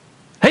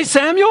 Hey,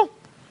 Samuel,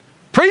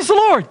 praise the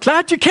Lord.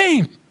 Glad you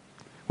came.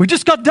 We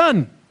just got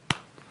done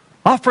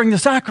offering the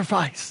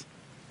sacrifice.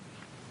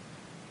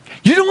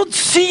 You don't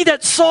see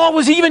that Saul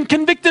was even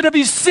convicted of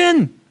his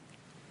sin.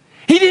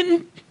 He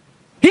didn't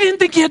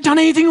think he had done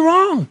anything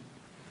wrong.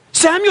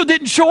 Samuel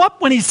didn't show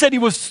up when he said he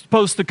was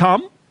supposed to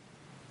come.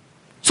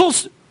 So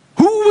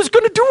who was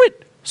going to do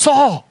it?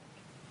 Saul.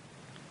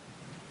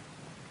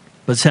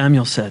 But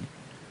Samuel said,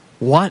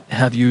 what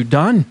have you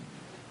done?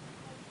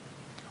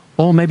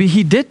 Oh, maybe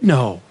he did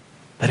know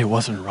that it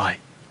wasn't right.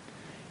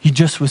 He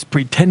just was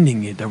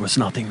pretending there was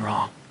nothing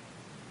wrong.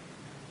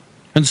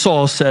 And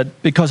Saul said,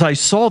 because I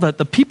saw that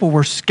the people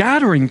were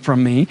scattering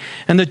from me,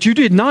 and that you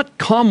did not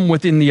come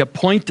within the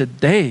appointed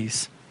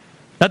days,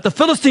 that the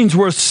Philistines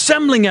were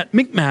assembling at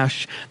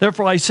Michmash.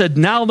 Therefore I said,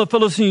 now the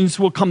Philistines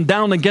will come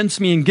down against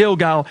me in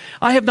Gilgal.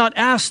 I have not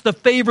asked the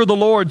favor of the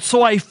Lord,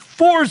 so I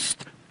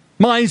forced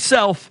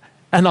myself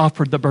and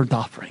offered the burnt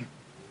offering.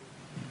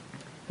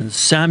 And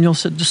Samuel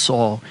said to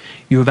Saul,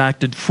 you have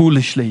acted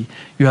foolishly.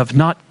 You have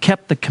not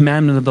kept the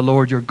commandment of the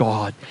Lord your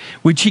God,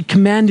 which he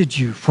commanded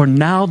you. For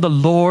now the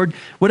Lord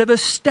would have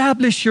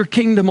established your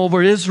kingdom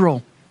over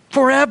Israel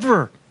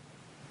forever.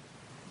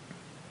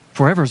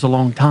 Forever is a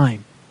long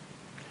time.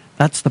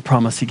 That's the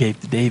promise he gave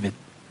to David.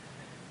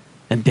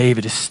 And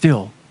David is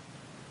still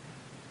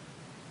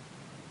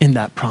in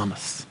that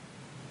promise.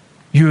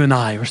 You and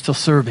I are still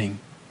serving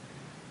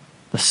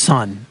the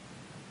Son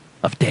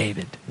of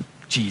David,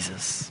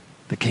 Jesus,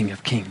 the King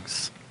of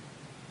Kings.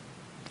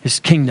 His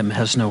kingdom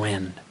has no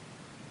end.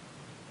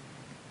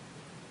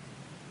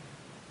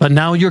 But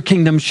now your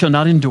kingdom shall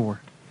not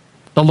endure.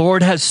 The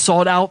Lord has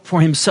sought out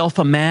for himself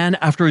a man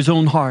after his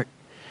own heart.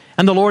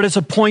 And the Lord has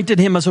appointed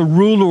him as a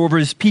ruler over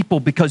his people,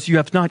 because you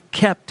have not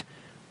kept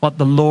what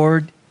the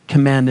Lord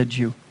commanded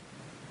you.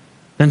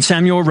 Then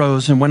Samuel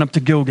arose and went up to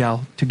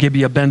Gilgal, to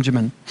Gibeah of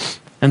Benjamin,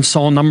 and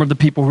Saul numbered the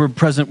people who were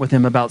present with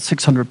him, about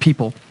 600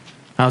 people.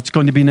 Now it's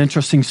going to be an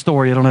interesting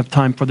story. I don't have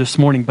time for this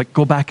morning, but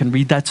go back and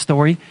read that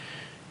story.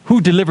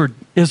 Who delivered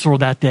Israel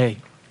that day?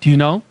 Do you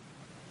know?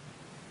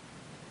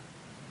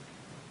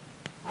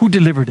 Who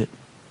delivered it?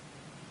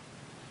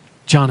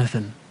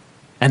 Jonathan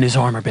and his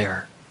armor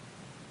bearer.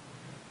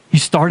 He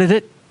started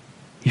it.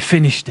 He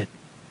finished it.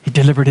 He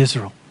delivered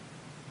Israel.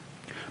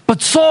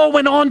 But Saul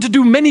went on to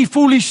do many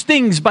foolish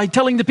things by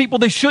telling the people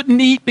they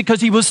shouldn't eat because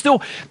he was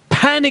still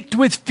panicked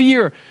with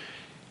fear.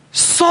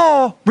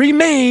 Saul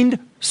remained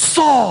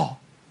Saul,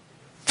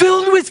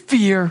 filled with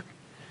fear,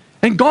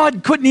 and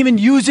God couldn't even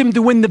use him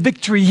to win the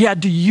victory. He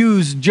had to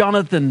use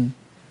Jonathan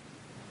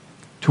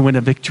to win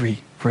a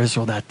victory for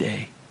Israel that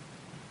day.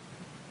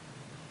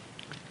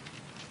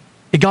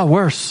 It got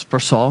worse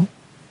for Saul.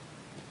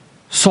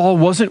 Saul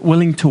wasn't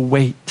willing to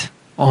wait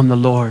on the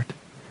Lord,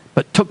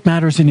 but took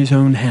matters in his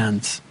own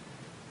hands.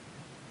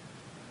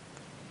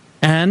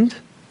 And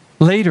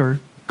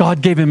later,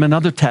 God gave him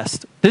another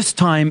test. This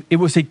time, it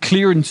was a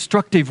clear,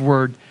 instructive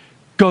word: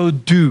 go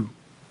do.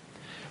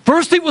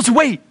 First, it was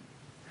wait.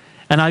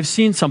 And I've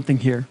seen something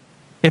here.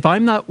 If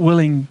I'm not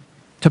willing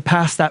to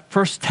pass that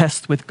first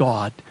test with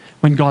God,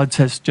 when God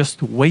says,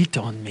 just wait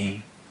on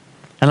me,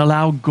 and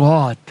allow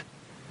God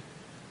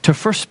to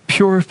first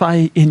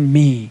purify in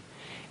me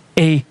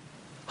a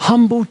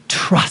humble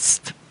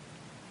trust,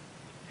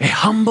 a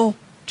humble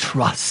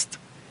trust,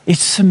 a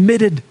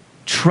submitted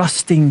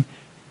trusting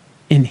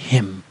in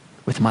Him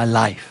with my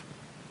life.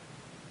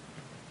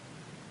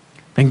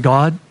 Then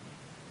God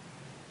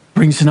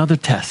brings another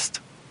test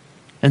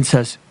and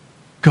says,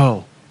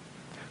 go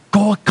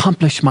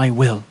accomplish my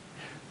will.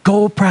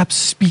 Go perhaps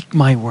speak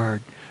my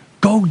word.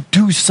 Go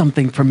do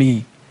something for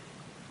me.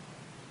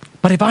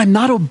 But if I'm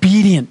not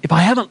obedient, if I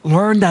haven't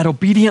learned that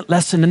obedient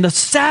lesson, and the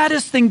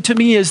saddest thing to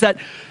me is that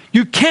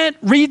you can't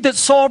read that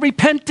Saul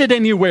repented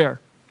anywhere.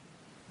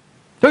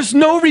 There's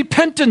no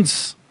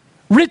repentance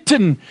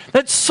written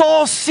that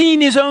Saul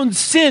seen his own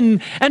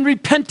sin and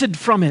repented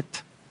from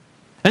it.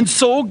 And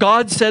so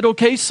God said,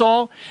 okay,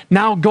 Saul,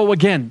 now go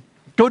again.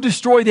 Go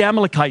destroy the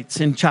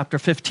Amalekites in chapter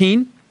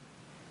 15.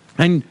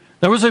 And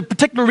there was a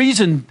particular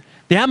reason.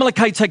 The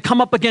Amalekites had come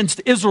up against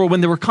Israel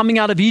when they were coming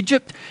out of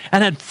Egypt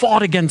and had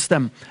fought against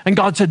them. And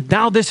God said,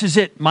 now this is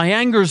it. My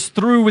anger's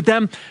through with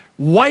them.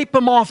 Wipe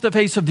them off the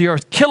face of the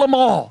earth. Kill them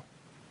all.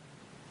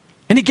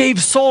 And He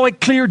gave Saul a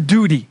clear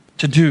duty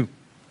to do.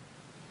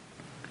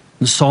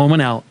 And Saul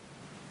went out.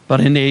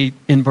 But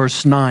in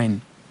verse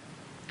 9,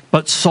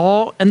 but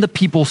Saul and the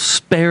people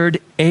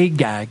spared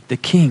Agag the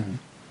king,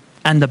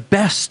 and the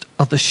best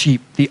of the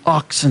sheep, the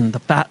oxen, the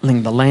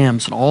fatling, the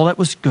lambs, and all that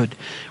was good.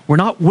 We're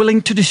not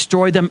willing to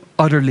destroy them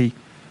utterly,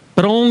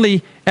 but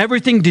only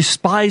everything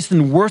despised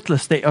and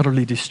worthless they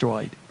utterly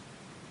destroyed.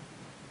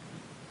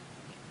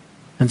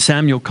 And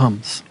Samuel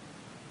comes.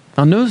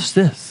 Now notice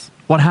this,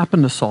 what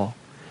happened to Saul.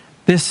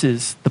 This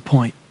is the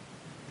point.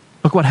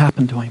 Look what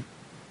happened to him.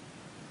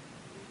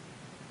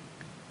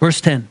 Verse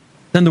 10.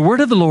 Then the word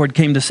of the Lord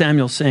came to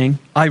Samuel, saying,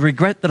 I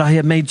regret that I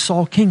have made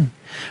Saul king,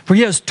 for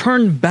he has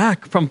turned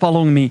back from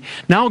following me.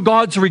 Now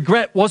God's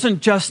regret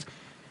wasn't just,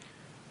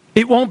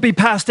 it won't be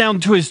passed down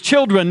to his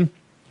children.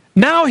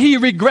 Now He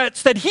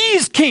regrets that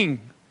he's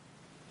king.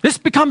 This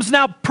becomes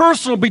now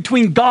personal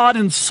between God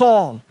and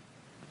Saul.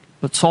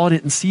 But Saul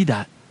didn't see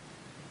that,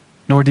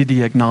 nor did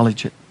he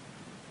acknowledge it.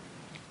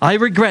 I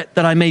regret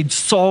that I made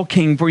Saul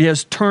king, for he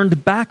has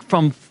turned back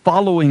from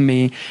following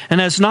me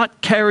and has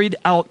not carried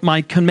out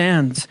my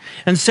commands.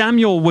 And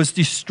Samuel was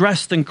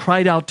distressed and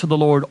cried out to the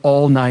Lord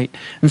all night.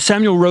 And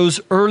Samuel rose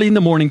early in the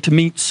morning to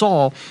meet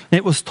Saul. And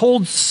it was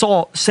told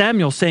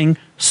Samuel, saying,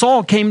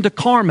 Saul came to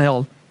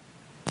Carmel,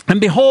 and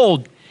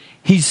behold,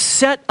 he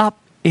set up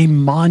a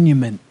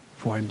monument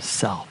for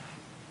himself.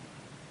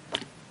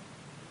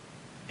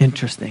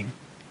 Interesting.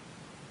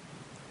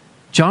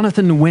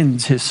 Jonathan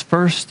wins his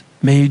first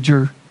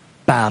major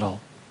battle.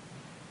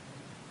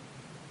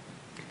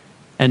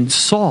 And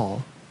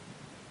Saul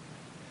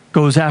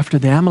goes after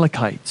the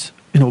Amalekites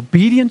in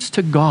obedience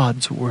to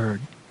God's word,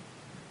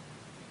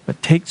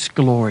 but takes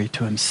glory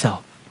to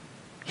himself.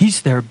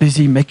 He's there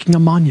busy making a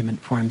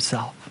monument for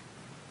himself.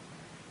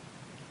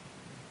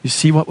 You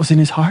see what was in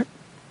his heart?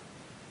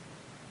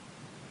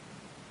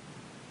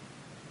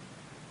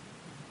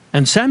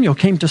 And Samuel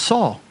came to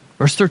Saul,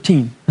 verse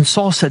 13, and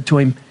Saul said to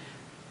him,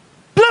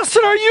 Blessed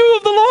are you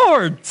of the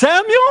Lord,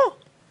 Samuel.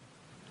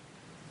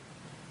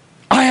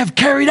 I have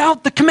carried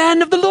out the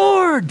command of the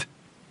Lord.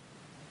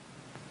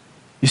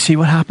 You see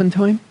what happened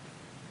to him?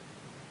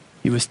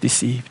 He was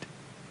deceived.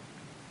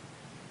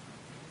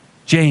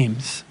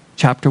 James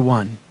chapter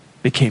 1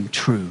 became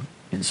true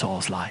in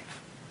Saul's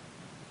life.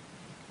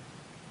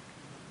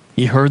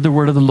 He heard the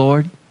word of the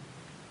Lord,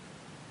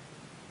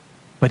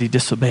 but he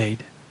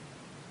disobeyed.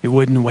 He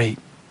wouldn't wait.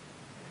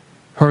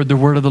 Heard the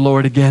word of the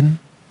Lord again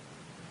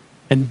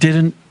and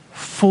didn't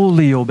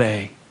fully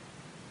obey.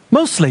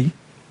 Mostly,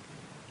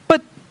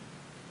 but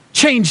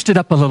changed it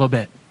up a little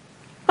bit.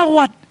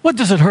 Oh, what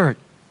does it hurt?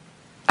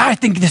 I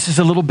think this is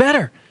a little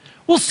better.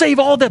 We'll save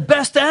all the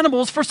best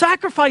animals for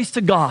sacrifice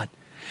to God.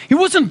 He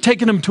wasn't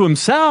taking them to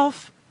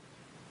himself.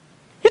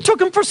 He took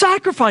them for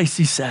sacrifice,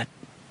 he said.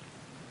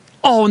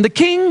 Oh, and the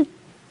king?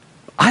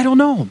 I don't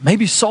know.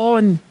 Maybe Saul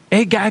and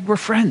Agag were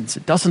friends.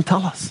 It doesn't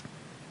tell us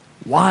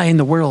why in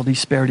the world he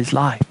spared his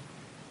life,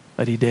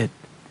 but he did.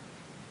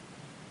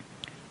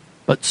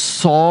 But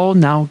Saul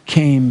now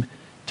came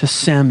to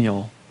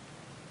Samuel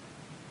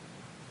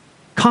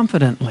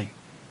confidently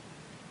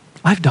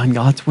I've done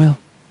God's will.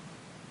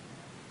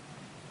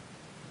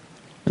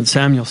 And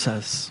Samuel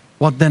says,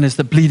 what then is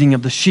the bleating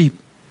of the sheep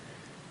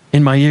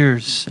in my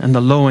ears and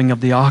the lowing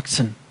of the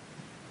oxen?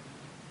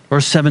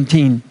 Verse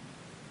 17,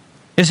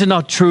 is it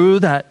not true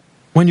that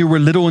when you were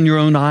little in your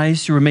own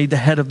eyes, you were made the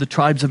head of the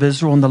tribes of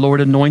Israel, and the Lord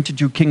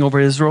anointed you king over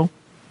Israel?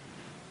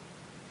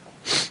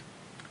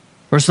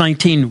 Verse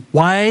 19,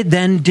 why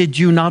then did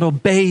you not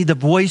obey the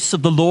voice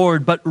of the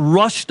Lord, but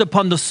rushed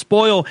upon the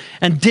spoil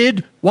and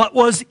did what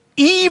was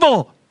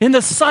evil in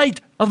the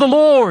sight of the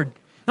Lord?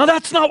 Now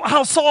that's not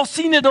how Saul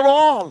seen it at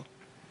all.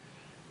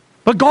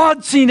 But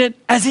God seen it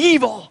as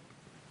evil.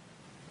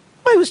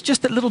 Well, it was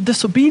just a little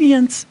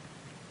disobedience.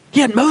 He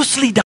had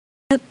mostly done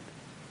it,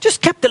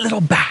 just kept a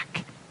little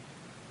back.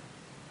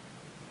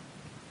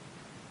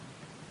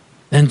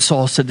 Then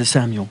Saul said to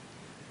Samuel,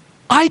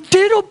 I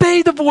did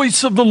obey the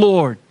voice of the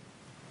Lord,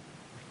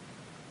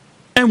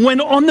 and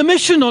went on the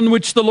mission on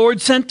which the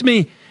Lord sent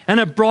me, and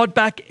have brought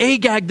back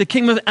Agag, the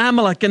king of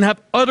Amalek, and have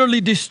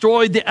utterly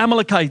destroyed the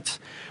Amalekites.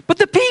 But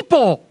the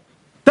people,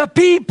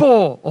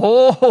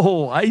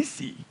 oh, I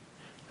see.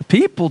 The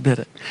people did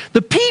it.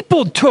 The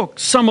people took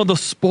some of the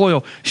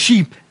spoil,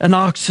 sheep and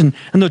oxen,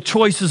 and the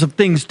choices of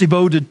things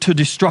devoted to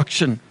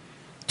destruction,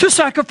 to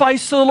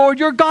sacrifice to the Lord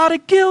your God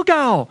at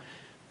Gilgal.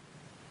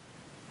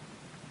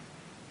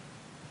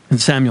 And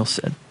Samuel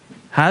said,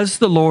 has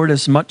the Lord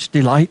as much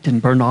delight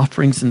in burnt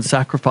offerings and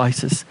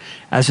sacrifices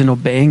as in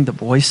obeying the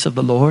voice of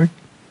the Lord?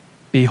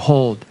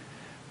 Behold,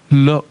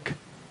 look,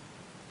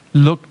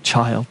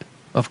 child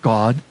of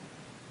God.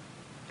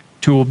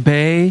 To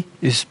obey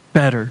is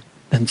better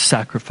than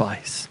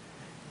sacrifice,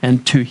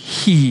 and to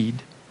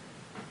heed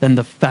than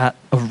the fat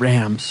of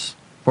rams.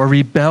 For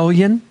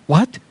rebellion,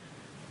 what?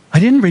 I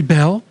didn't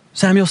rebel,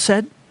 Samuel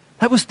said.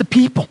 That was the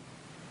people.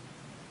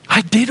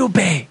 I did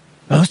obey,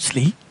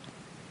 mostly.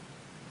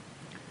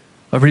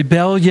 A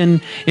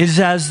rebellion is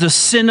as the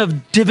sin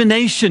of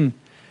divination.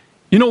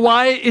 You know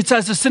why it's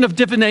as the sin of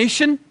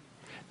divination?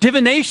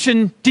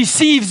 Divination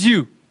deceives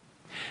you.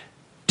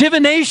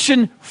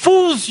 Divination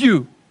fools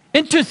you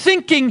into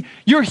thinking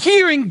you're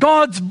hearing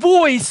God's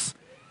voice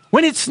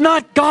when it's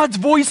not God's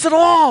voice at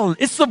all.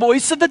 It's the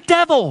voice of the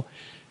devil,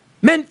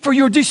 meant for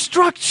your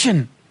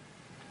destruction.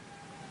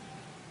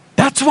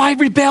 That's why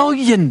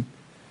rebellion.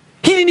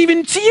 He didn't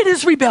even see it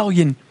as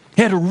rebellion.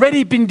 He had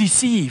already been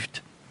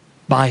deceived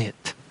by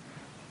it.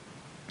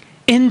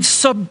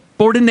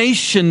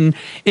 Insubordination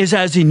is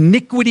as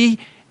iniquity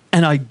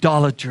and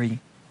idolatry.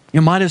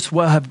 You might as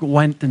well have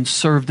went and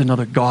served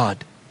another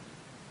god,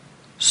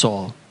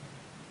 Saul.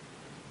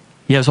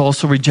 He has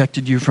also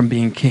rejected you from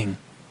being king.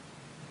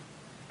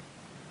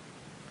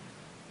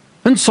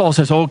 And Saul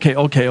says, okay,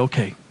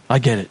 I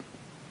get it.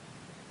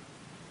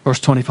 Verse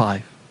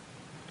 25.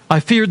 I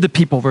feared the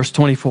people, verse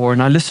 24,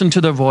 and I listened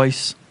to their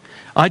voice.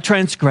 I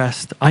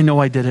transgressed. I know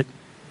I did it.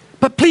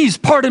 But please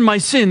pardon my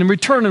sin and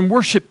return and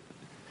worship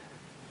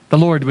the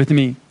Lord with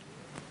me.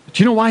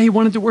 Do you know why he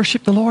wanted to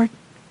worship the Lord?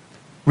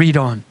 Read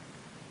on.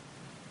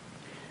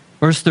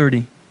 Verse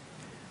 30.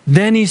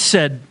 Then he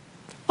said,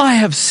 I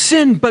have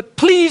sinned, but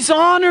please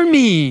honor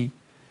me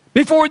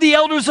before the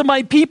elders of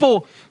my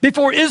people,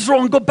 before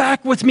Israel, and go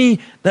back with me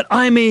that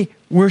I may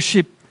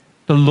worship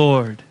the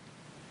Lord.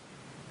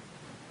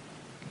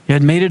 He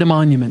had made it a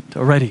monument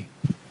already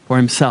for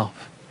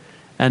himself,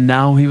 and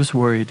now he was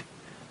worried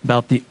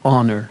about the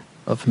honor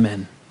of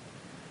men.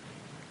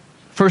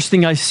 First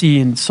thing I see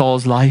in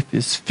Saul's life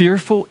is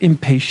fearful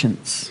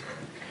impatience.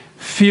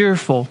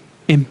 Fearful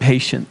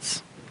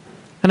impatience.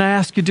 And I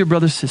ask you, dear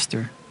brother,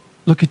 sister,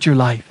 look at your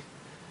life.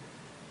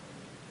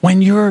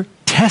 When you're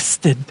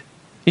tested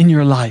in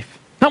your life,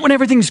 not when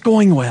everything's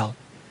going well,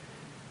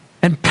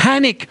 and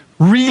panic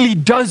really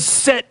does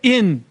set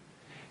in,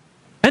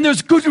 and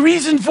there's good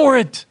reason for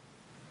it,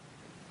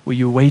 will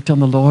you wait on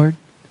the Lord?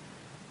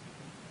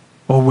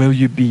 Or will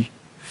you be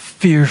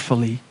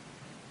fearfully,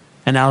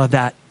 and out of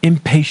that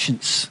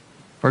impatience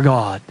for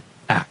God,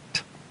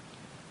 act?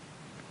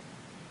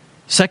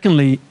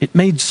 Secondly, it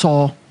made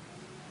Saul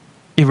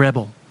a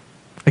rebel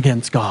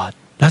against God.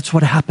 That's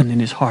what happened in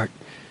his heart.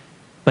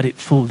 But it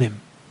fooled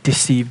him,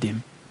 deceived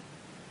him.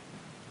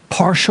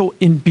 Partial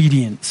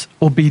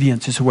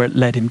obedience is where it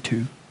led him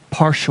to.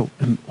 Partial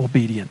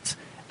obedience.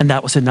 And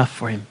that was enough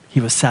for him. He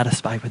was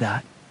satisfied with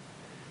that.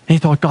 And he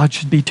thought God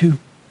should be too.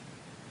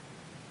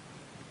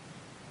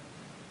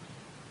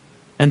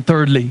 And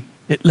thirdly,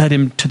 it led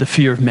him to the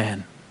fear of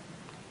man,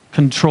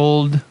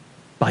 controlled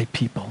by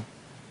people.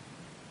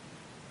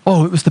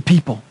 Oh, it was the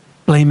people,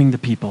 blaming the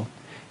people.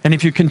 And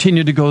if you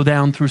continue to go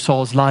down through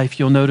Saul's life,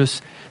 you'll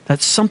notice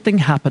that something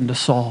happened to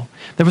Saul.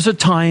 There was a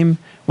time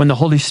when the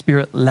Holy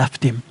Spirit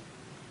left him,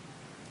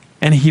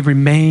 and he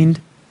remained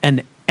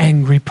an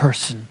angry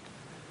person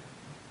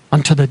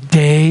until the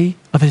day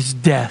of his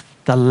death,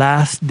 the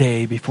last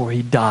day before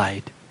he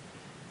died.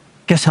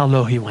 Guess how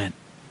low he went?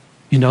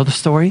 You know the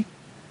story?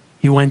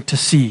 He went to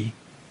see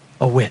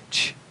a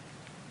witch.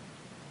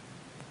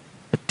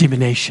 But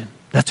divination,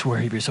 that's where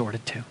he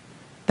resorted to.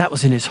 That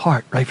was in his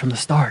heart right from the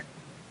start.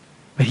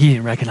 But he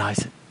didn't recognize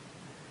it.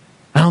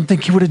 I don't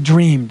think he would have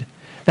dreamed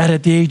that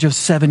at the age of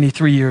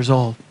 73 years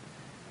old,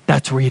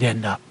 that's where he'd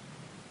end up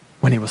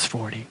when he was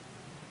 40.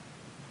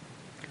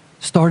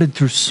 Started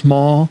through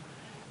small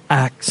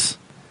acts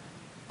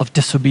of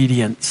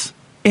disobedience,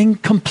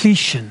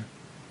 incompletion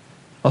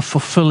of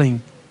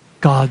fulfilling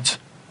God's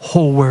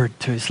whole word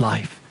to his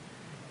life.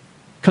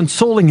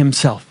 Consoling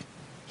himself,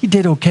 he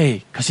did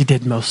okay because he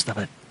did most of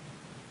it.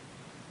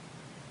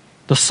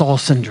 The Saul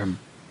syndrome.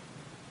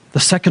 The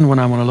second one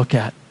I want to look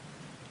at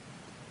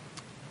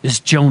is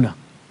Jonah,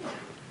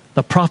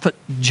 the prophet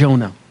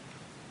Jonah.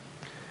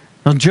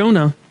 Now,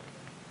 Jonah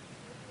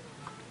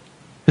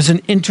is an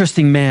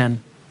interesting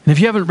man. And if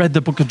you haven't read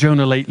the book of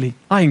Jonah lately,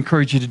 I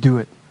encourage you to do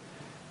it.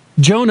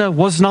 Jonah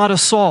was not a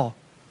Saul.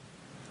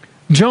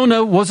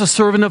 Jonah was a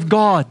servant of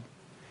God.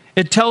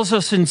 It tells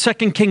us in 2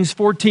 Kings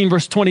 14,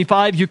 verse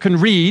 25, you can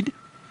read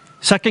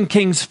 2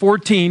 Kings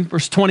 14,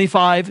 verse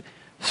 25,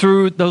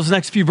 through those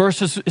next few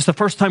verses. It's the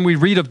first time we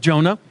read of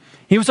Jonah.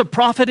 He was a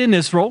prophet in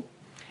Israel,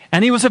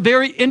 and he was a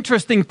very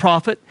interesting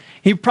prophet.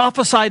 He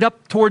prophesied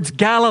up towards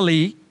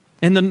Galilee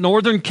in the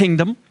northern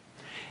kingdom.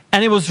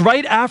 And it was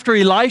right after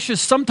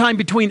sometime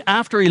between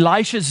after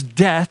Elisha's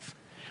death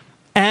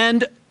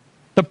and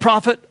the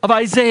prophet of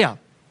Isaiah,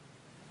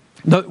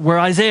 where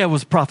Isaiah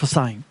was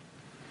prophesying.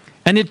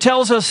 And it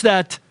tells us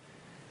that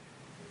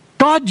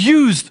God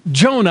used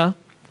Jonah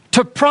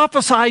to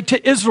prophesy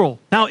to Israel.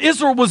 Now,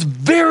 Israel was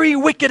very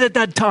wicked at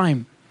that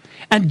time.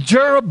 And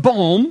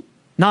Jeroboam,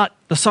 not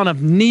the son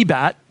of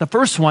Nebat, the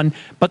first one,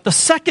 but the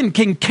second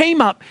king came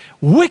up,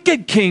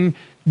 wicked king,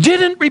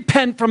 didn't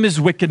repent from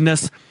his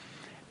wickedness,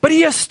 but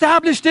he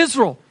established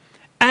Israel.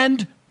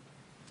 And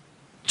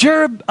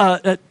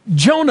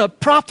Jonah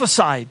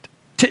prophesied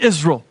to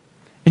Israel.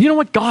 And you know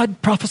what God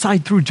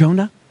prophesied through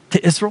Jonah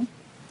to Israel?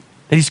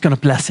 That he's going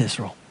to bless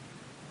Israel.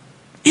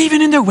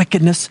 Even in their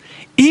wickedness,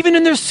 even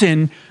in their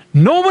sin,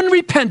 no one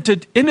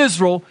repented in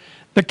Israel.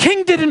 The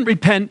king didn't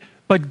repent,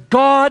 but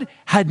God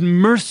had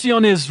mercy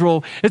on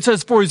Israel. It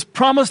says, for his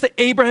promise to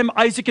Abraham,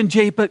 Isaac, and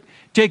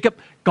Jacob,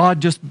 God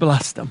just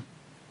blessed them.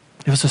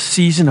 It was a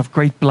season of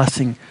great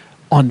blessing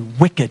on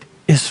wicked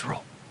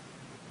Israel.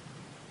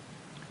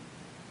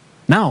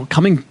 Now,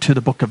 coming to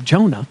the book of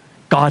Jonah,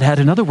 God had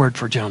another word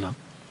for Jonah.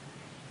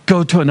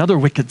 Go to another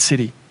wicked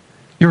city,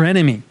 your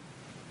enemy,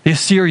 the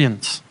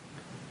Assyrians,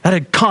 that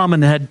had come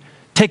and had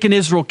taken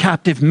Israel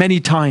captive many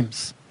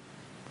times.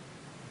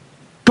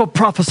 Go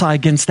prophesy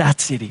against that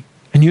city.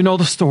 And you know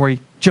the story.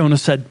 Jonah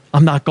said,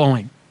 I'm not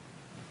going.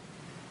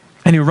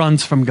 And he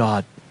runs from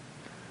God.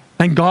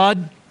 And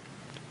God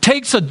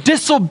takes a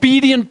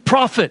disobedient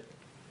prophet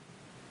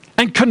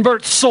and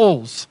converts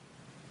souls.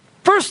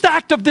 First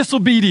act of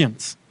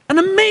disobedience. An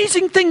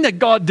amazing thing that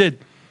God did.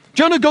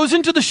 Jonah goes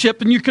into the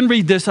ship, and you can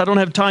read this. I don't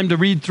have time to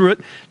read through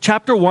it.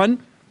 Chapter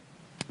 1.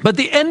 But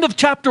the end of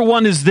chapter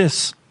 1 is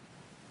this.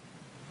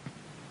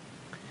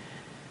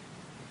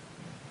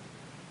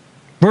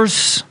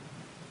 Verse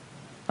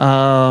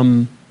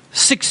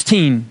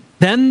 16.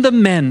 Then the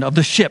men of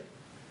the ship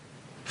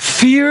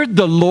feared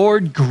the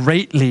Lord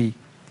greatly,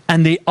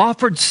 and they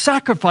offered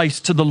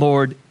sacrifice to the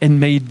Lord and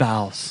made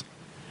vows.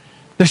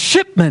 The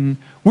shipmen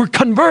were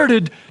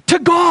converted to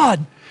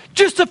God.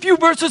 Just a few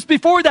verses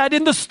before that,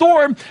 in the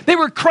storm, they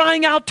were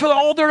crying out to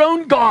all their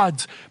own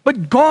gods.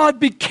 But God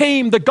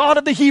became, the God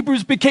of the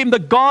Hebrews became the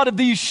God of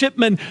these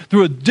shipmen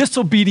through a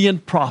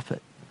disobedient prophet.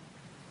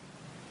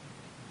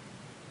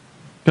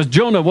 Because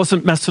Jonah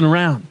wasn't messing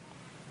around.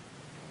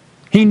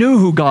 He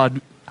knew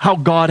how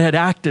God had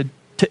acted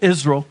to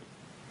Israel.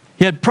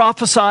 He had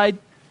prophesied,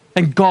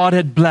 and God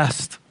had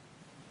blessed.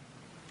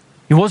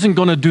 He wasn't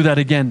going to do that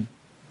again.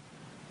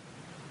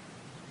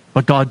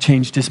 But God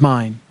changed his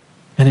mind.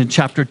 And in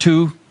chapter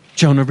 2,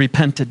 Jonah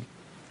repented,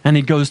 and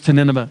he goes to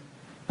Nineveh.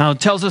 Now,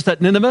 it tells us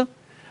that Nineveh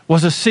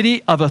was a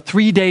city of a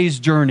 3 days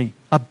journey,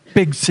 a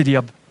big city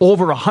of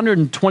over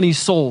 120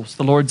 souls,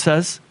 the Lord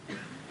says.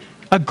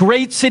 A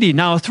great city.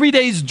 Now, a 3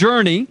 days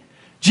journey,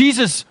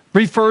 Jesus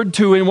referred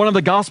to in one of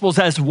the Gospels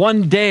as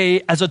one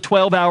day as a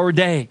 12-hour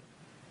day.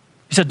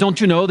 He said,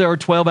 don't you know there are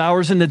 12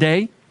 hours in the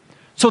day?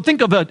 So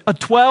think of a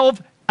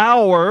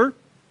 12-hour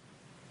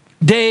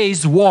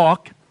day's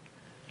walk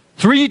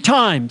 3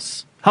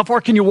 times. How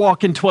far can you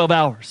walk in 12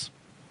 hours?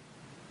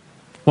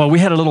 Well, we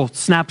had a little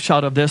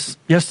snapshot of this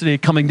yesterday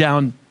coming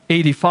down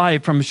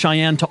 85 from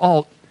Cheyenne to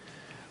Alt.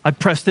 I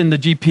pressed in the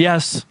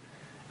GPS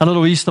a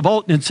little east of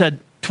Alt, and it said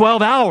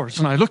 12 hours.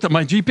 And I looked at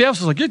my GPS. I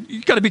was like,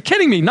 you got to be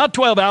kidding me. Not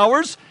 12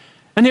 hours.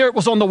 And here it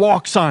was on the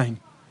walk sign.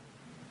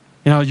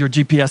 You know, your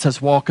GPS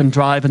has walk and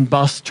drive and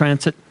bus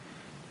transit.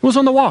 It was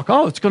on the walk.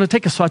 Oh, it's going to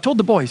take us. So I told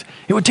the boys,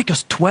 it would take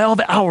us 12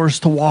 hours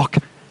to walk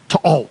to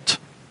Alt.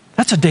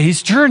 That's a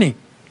day's journey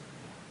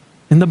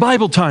in the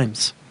Bible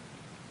times.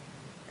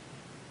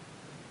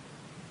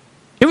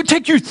 It would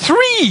take you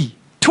 3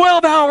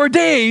 12-hour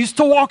days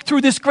to walk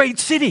through this great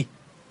city.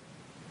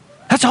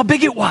 That's how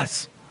big it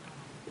was.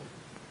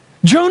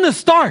 Jonah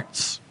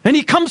starts, and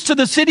he comes to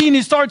the city, and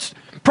he starts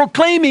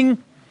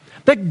proclaiming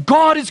that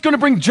God is going to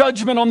bring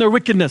judgment on their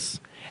wickedness.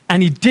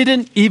 And he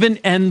didn't even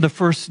end the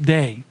first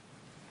day.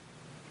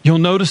 You'll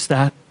notice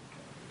that.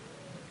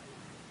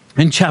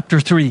 in chapter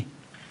 3.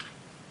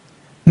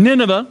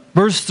 Nineveh,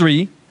 verse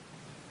 3,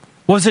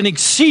 was an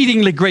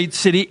exceedingly great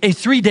city, a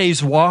 3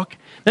 days' walk.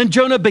 Then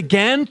Jonah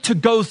began to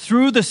go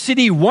through the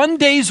city 1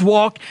 day's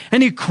walk,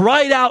 and he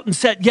cried out and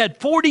said, yet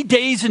 40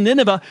 days and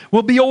Nineveh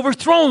will be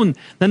overthrown.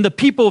 Then the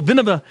people of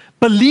Nineveh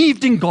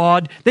believed in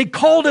God. They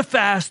called a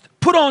fast,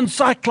 put on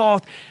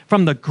sackcloth,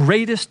 from the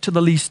greatest to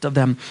the least of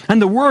them.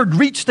 And the word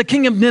reached the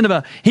king of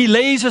Nineveh. He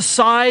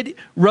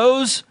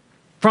rose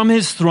from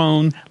his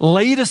throne,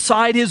 laid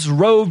aside his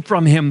robe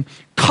from him,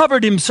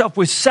 covered himself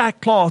with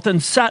sackcloth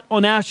and sat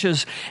on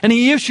ashes. And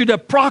he issued a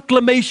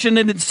proclamation,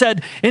 and it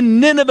said, in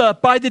Nineveh,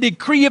 by the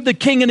decree of the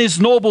king and his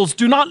nobles,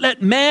 do not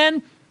let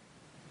man,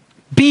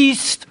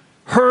 beast,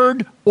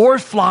 herd, or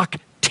flock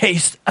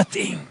taste a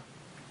thing.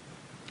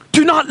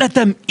 Do not let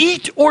them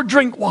eat or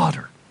drink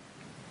water.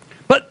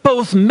 But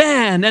both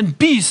man and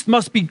beast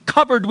must be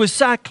covered with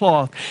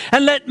sackcloth.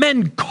 And let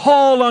men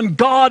call on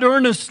God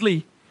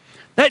earnestly,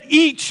 that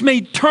each may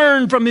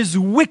turn from his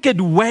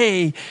wicked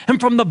way and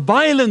from the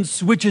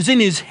violence which is in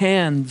his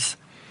hands.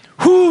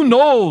 Who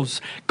knows?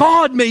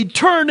 God may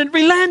turn and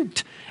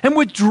relent and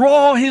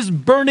withdraw his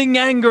burning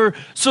anger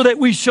so that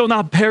we shall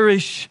not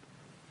perish.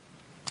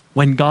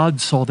 When God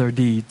saw their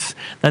deeds,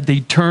 that they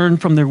turned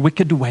from their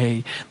wicked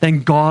way,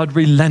 then God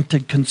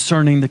relented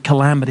concerning the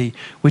calamity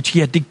which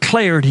he had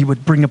declared he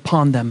would bring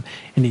upon them,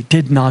 and he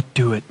did not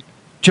do it.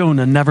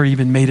 Jonah never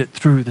even made it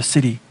through the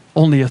city,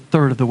 only a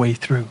third of the way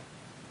through.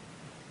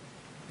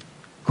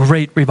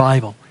 Great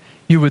revival.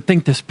 You would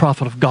think this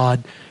prophet of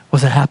God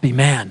was a happy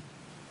man.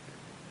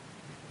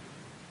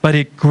 But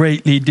it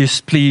greatly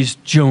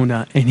displeased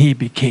Jonah, and he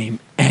became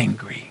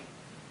angry.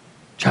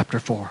 Chapter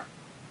 4.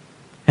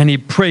 And he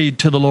prayed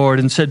to the Lord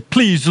and said,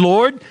 please,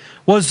 Lord,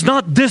 was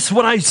not this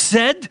what I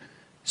said?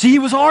 See, he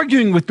was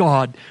arguing with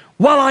God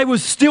while I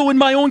was still in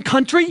my own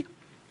country.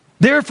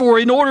 Therefore,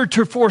 in order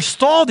to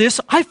forestall this,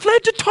 I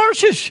fled to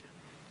Tarshish.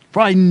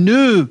 For I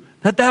knew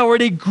that thou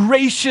art a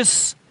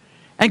gracious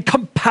and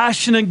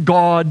compassionate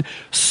God,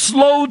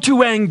 slow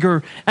to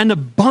anger and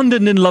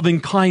abundant in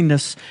loving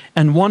kindness,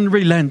 and one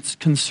relents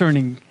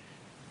concerning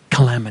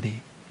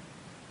calamity.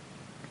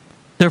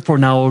 Therefore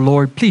now, O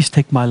Lord, please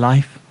take my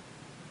life,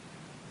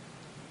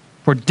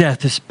 for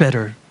death is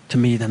better to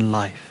me than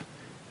life.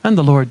 And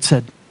the Lord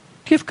said, do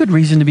you have good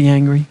reason to be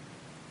angry?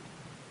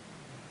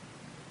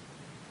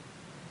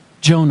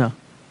 Jonah,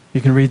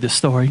 you can read the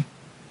story,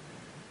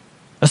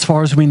 as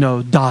far as we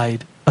know,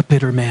 died a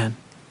bitter man.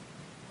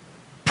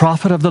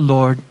 Prophet of the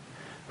Lord,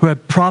 who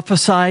had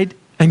prophesied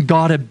and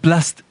God had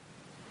blessed,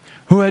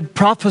 who had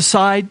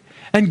prophesied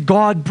and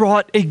God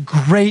brought a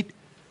great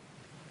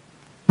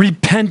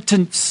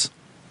repentance.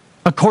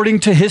 According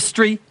to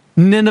history,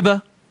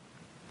 Nineveh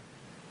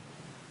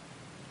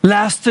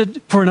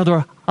lasted for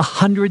another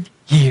 100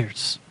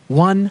 years.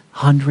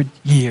 100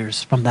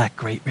 years from that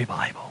great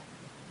revival.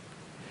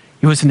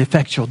 He was an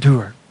effectual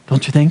doer,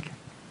 don't you think?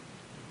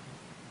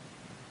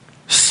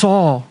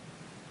 Saul,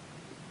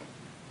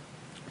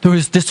 through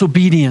his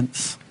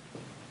disobedience,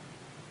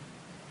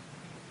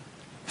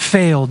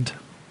 failed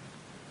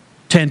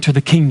to enter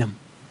the kingdom.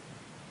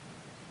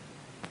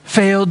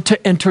 Failed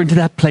to enter into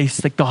that place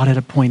that God had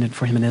appointed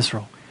for him in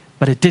Israel.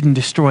 But it didn't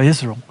destroy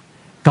Israel.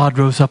 God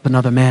rose up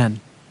another man,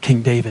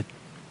 King David.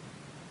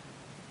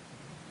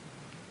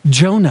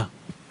 Jonah,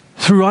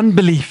 through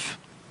unbelief,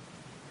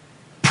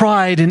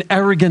 pride and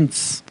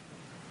arrogance,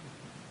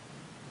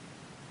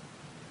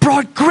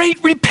 brought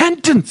great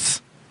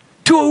repentance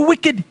to a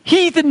wicked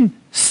heathen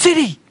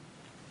city,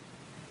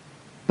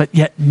 but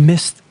yet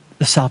missed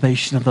the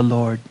salvation of the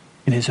Lord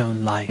in his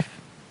own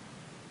life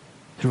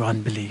through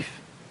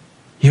unbelief.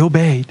 He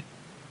obeyed,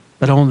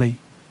 but only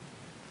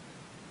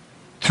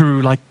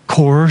through like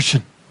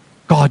coercion,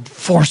 God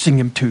forcing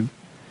him to.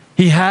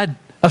 He had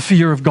a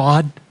fear of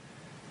God,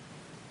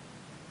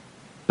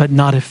 but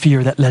not a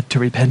fear that led to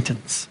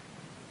repentance.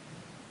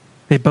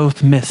 They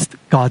both missed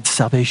God's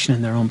salvation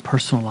in their own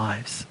personal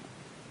lives.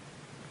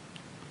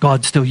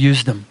 God still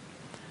used them.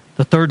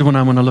 The third one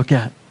I want to look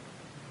at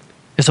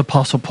is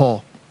Apostle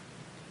Paul.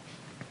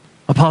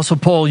 Apostle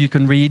Paul, you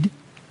can read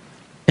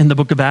in the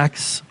book of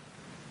Acts.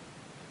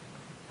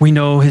 We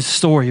know his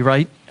story,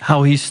 right?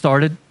 How he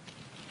started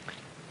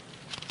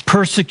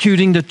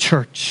persecuting the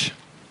church.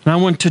 And I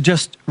want to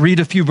just read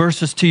a few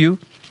verses to you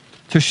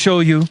to show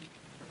you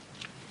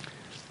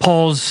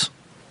Paul's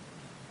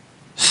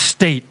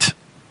state,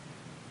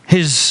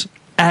 his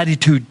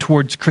attitude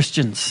towards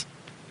Christians.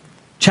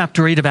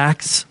 Chapter 8 of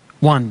Acts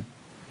 1.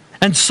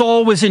 And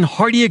Saul was in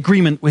hearty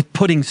agreement with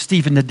putting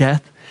Stephen to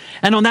death.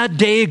 And on that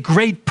day, a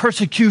great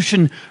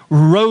persecution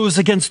rose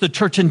against the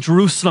church in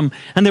Jerusalem,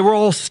 and they were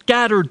all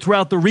scattered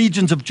throughout the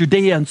regions of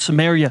Judea and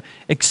Samaria,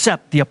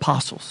 except the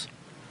apostles.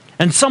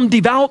 And some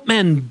devout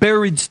men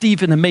buried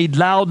Stephen and made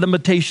loud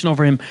lamentation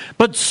over him.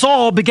 But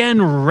Saul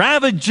began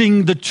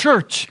ravaging the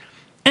church,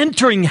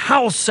 entering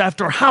house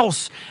after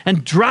house,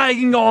 and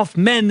dragging off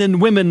men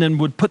and women, and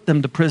would put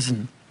them to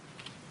prison.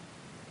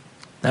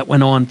 That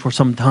went on for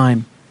some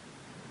time.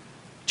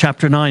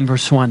 Chapter 9,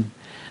 verse 1.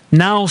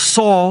 Now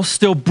Saul,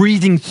 still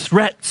breathing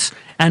threats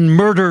and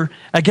murder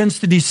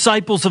against the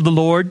disciples of the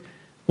Lord,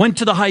 went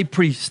to the high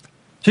priest.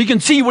 So you can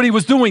see what he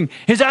was doing.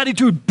 His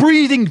attitude,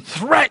 breathing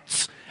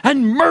threats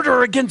and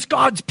murder against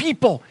God's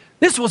people.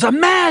 This was a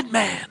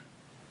madman.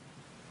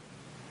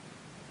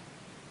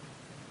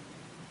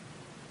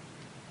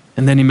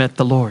 And then he met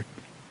the Lord.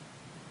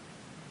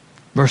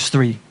 Verse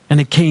 3, and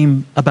it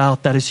came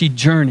about that as he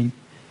journeyed,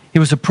 he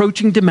was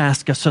approaching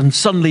Damascus, and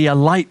suddenly a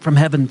light from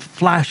heaven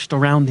flashed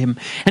around him.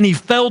 And he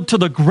fell to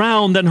the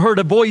ground and heard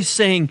a voice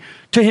saying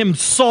to him,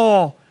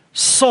 Saul,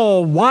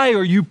 Saul, why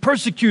are you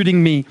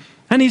persecuting me?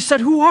 And he said,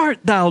 who art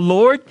thou,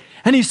 Lord?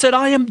 And he said,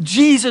 I am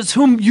Jesus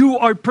whom you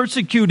are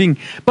persecuting.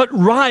 But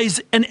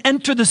rise and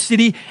enter the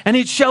city, and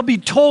it shall be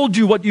told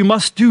you what you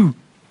must do.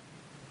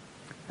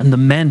 And the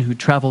men who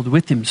traveled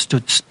with him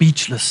stood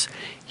speechless,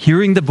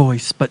 hearing the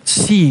voice, but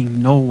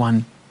seeing no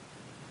one.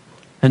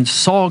 And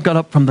Saul got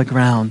up from the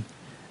ground,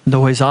 and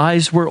though his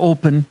eyes were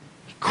open,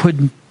 he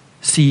couldn't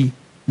see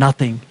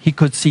nothing. He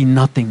could see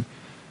nothing.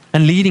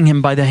 And leading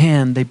him by the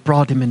hand, they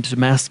brought him into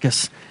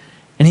Damascus.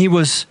 And he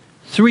was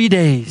 3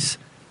 days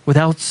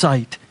without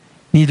sight,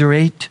 neither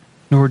ate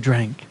nor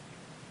drank.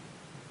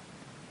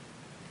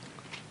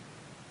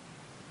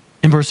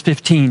 In verse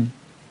 15,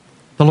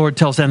 the Lord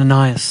tells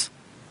Ananias,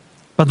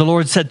 but the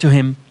Lord said to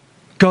him,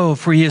 go,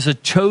 for he is a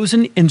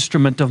chosen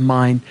instrument of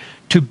mine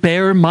to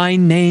bear my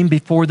name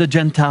before the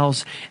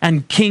Gentiles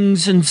and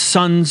kings and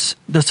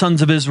the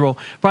sons of Israel.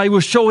 For I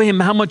will show him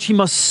how much he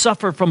must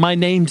suffer for my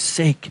name's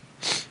sake.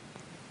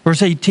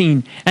 Verse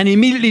 18, and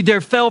immediately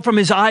there fell from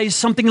his eyes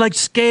something like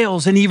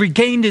scales, and he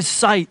regained his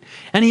sight,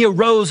 and he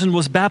arose and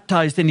was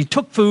baptized, and he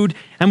took food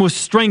and was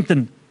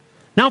strengthened.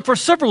 Now for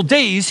several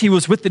days he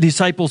was with the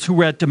disciples who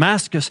were at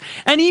Damascus,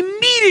 and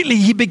immediately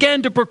he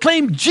began to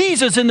proclaim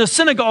Jesus in the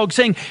synagogue,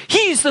 saying,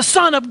 he's the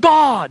Son of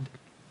God.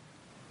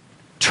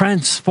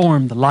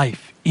 Transformed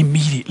life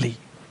immediately.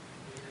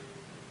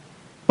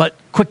 But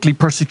quickly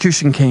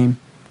persecution came,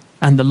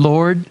 and the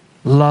Lord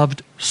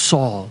loved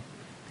Saul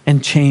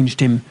and changed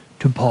him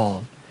to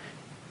Paul.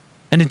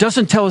 And it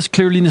doesn't tell us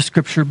clearly in the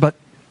scripture, but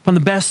from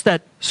the best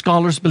that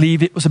scholars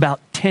believe, it was about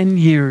 10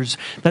 years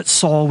that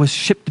Saul was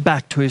shipped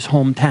back to his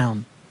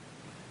hometown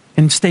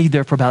and stayed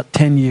there for about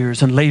 10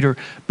 years. And later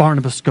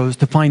Barnabas goes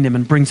to find him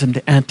and brings him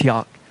to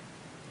Antioch.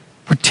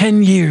 For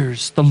 10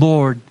 years, the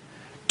Lord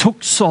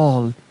took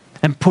Saul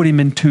and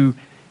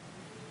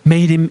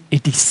made him a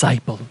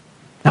disciple.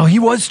 Now he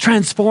was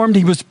transformed.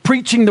 He was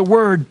preaching the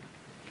word,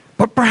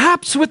 but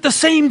perhaps with the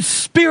same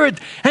spirit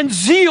and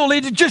zeal,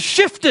 it had just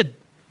shifted.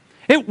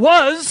 It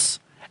was,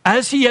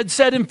 as he had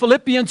said in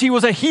Philippians, he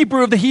was a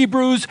Hebrew of the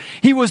Hebrews.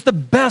 He was the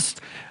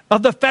best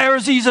of the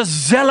Pharisees, a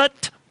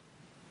zealot.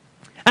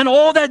 And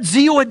all that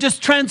zeal had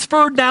just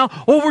transferred now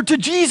over to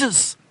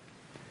Jesus.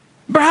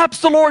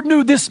 Perhaps the Lord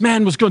knew this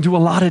man was going to do a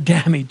lot of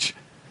damage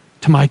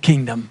to my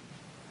kingdom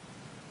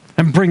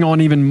and bring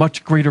on even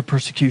much greater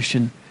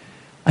persecution.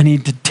 I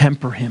need to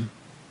temper him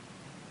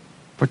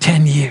for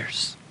 10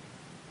 years.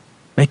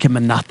 Make him a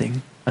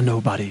nothing, a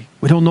nobody.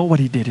 We don't know what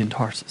he did in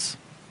Tarsus.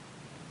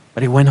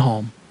 But he went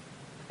home,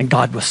 and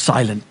God was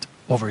silent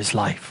over his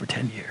life for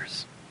 10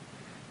 years.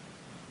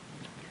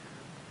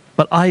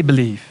 But I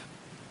believe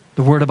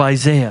the word of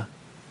Isaiah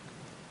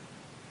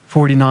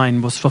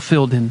 49 was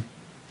fulfilled in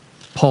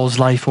Paul's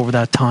life over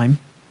that time.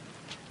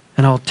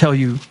 And I'll tell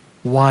you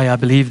why I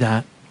believe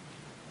that.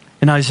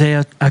 In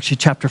Isaiah, actually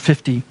chapter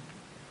 50,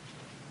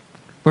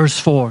 verse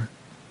 4,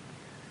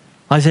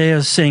 Isaiah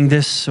is saying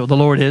this, or the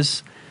Lord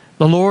is,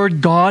 the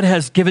Lord God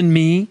has given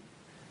me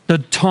the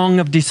tongue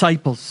of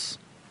disciples.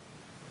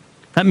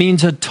 That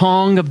means a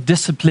tongue of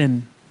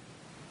discipline.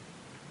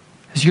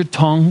 Is your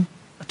tongue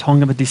a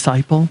tongue of a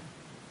disciple?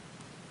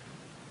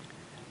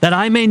 That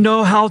I may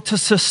know how to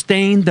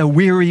sustain the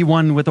weary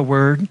one with a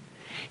word.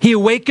 He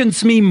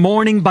awakens me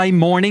morning by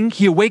morning.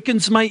 He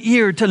awakens my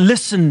ear to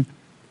listen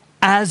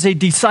as a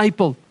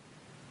disciple.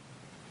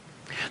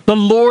 The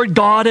Lord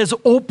God has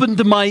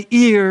opened my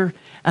ear,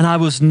 and I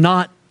was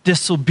not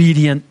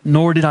disobedient,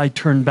 nor did I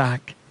turn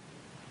back.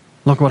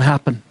 Look what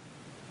happened.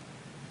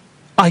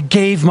 I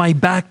gave my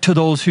back to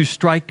those who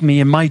strike me,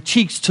 and my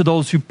cheeks to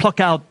those who pluck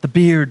out the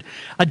beard.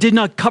 I did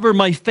not cover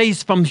my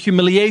face from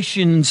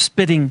humiliation and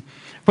spitting.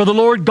 For the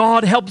Lord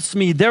God helps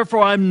me,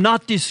 therefore I am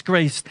not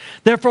disgraced.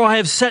 Therefore I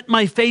have set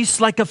my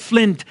face like a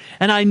flint,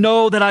 and I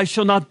know that I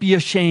shall not be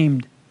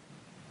ashamed.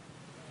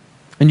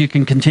 And you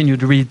can continue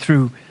to read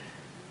through.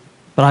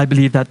 But I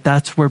believe that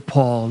that's where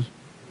Paul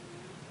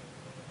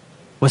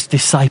was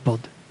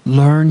discipled.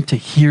 Learned to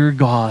hear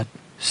God,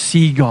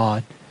 see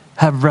God,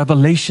 have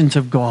revelations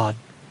of God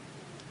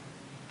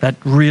that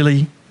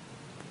really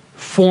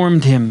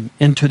formed him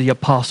into the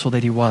apostle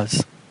that he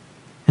was.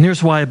 And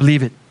here's why I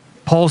believe it.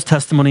 Paul's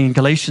testimony in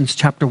Galatians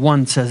chapter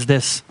 1 says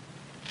this.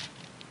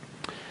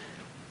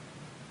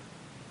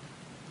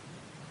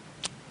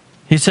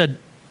 He said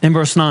in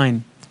verse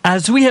 9,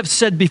 as we have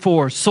said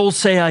before, so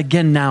say I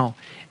again now.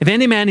 If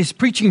any man is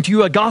preaching to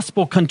you a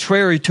gospel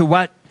contrary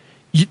to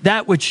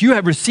that which you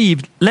have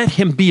received, let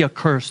him be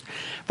accursed.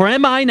 For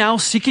am I now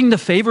seeking the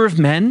favor of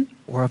men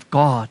or of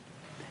God?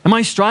 Am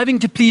I striving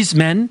to please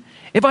men?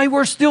 If I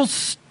were still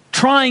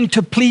trying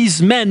to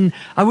please men,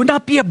 I would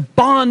not be a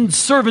bond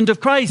servant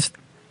of Christ.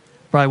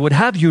 For I would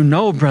have you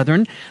know,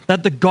 brethren,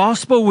 that the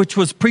gospel which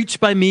was preached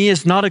by me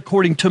is not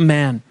according to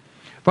man.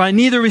 For I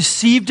neither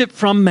received it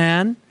from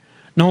man,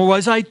 nor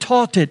was I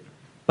taught it,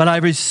 but I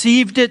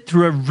received it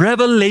through a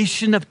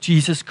revelation of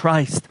Jesus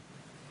Christ.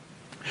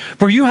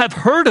 For you have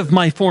heard of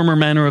my former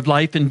manner of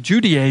life in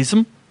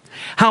Judaism,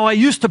 how I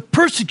used to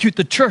persecute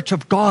the church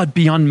of God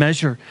beyond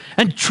measure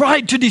and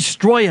tried to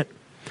destroy it.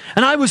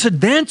 And I was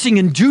advancing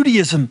in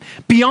Judaism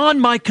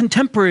beyond my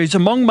contemporaries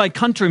among my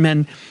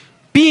countrymen,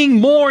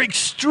 being more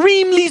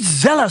extremely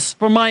zealous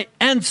for my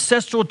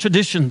ancestral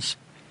traditions.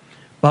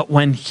 But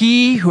when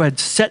he who had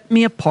set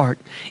me apart,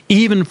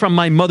 even from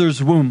my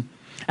mother's womb,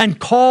 and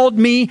called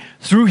me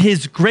through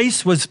his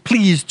grace was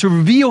pleased to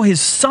reveal his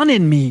Son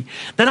in me,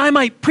 that I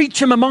might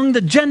preach him among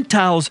the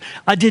Gentiles,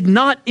 I did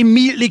not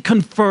immediately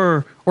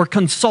confer or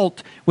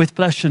consult with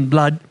flesh and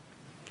blood,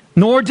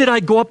 nor did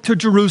I go up to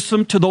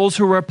Jerusalem to those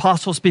who were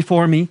apostles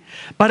before me,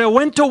 but I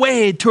went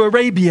away to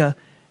Arabia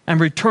and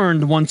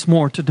returned once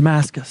more to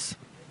Damascus.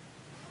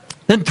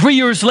 Then 3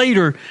 years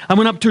later, I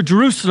went up to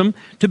Jerusalem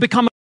to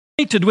become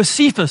acquainted with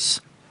Cephas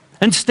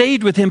and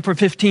stayed with him for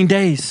 15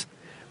 days.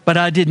 But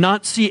I did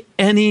not see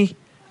any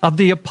of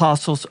the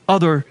apostles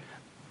other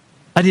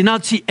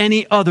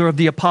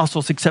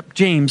except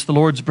James, the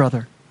Lord's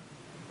brother.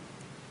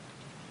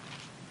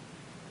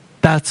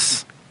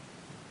 That's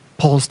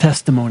Paul's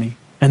testimony.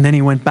 And then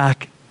he went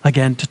back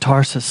again to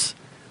Tarsus,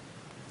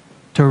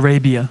 to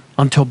Arabia,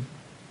 until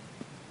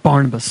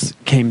Barnabas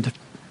came to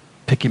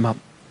pick him up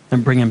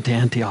and bring him to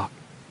Antioch.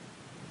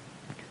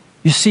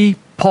 You see,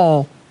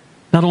 Paul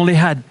not only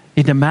had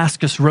a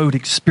Damascus Road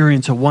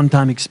experience, a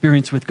one-time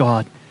experience with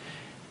God,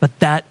 but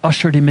that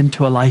ushered him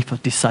into a life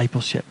of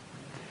discipleship.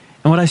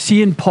 And what I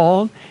see in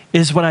Paul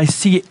is what I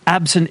see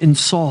absent in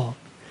Saul.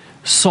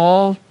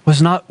 Saul was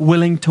not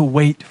willing to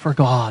wait for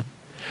God.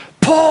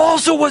 Paul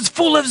also was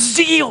full of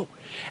zeal,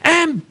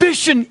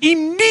 ambition,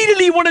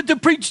 immediately wanted to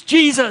preach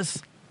Jesus.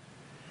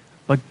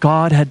 But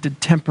God had to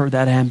temper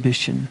that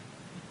ambition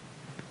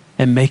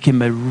and make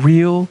him a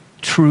real,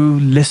 true,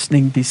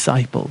 listening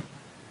disciple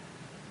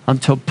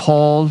until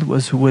Paul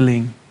was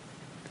willing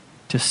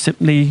to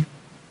simply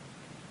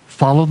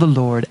follow the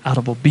Lord out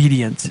of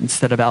obedience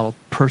instead of out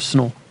of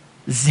personal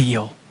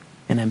zeal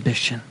and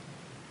ambition.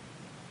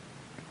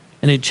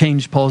 And it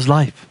changed Paul's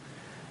life.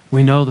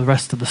 We know the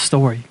rest of the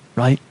story,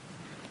 right?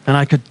 And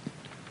I could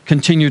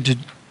continue to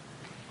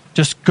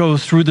just go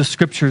through the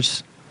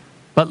scriptures,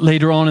 but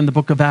later on in the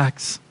book of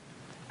Acts,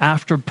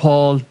 after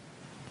Paul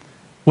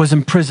was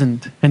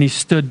imprisoned and he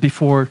stood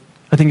before,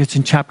 I think it's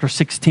in chapter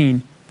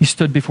 16, he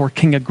stood before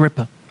King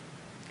Agrippa.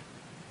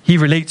 He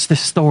relates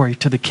this story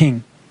to the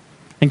king.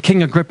 And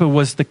King Agrippa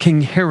was the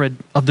King Herod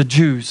of the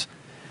Jews.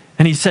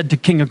 And he said to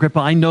King Agrippa,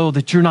 I know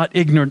that you're not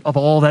ignorant of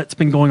all that's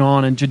been going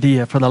on in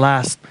Judea for the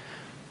last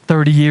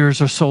 30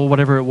 years or so,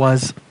 whatever it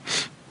was.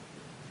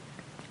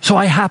 So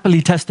I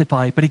happily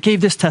testify. But he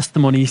gave this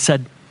testimony. He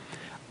said,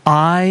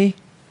 I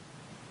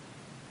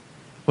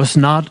was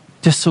not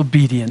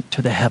disobedient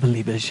to the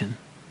heavenly vision.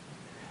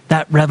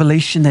 That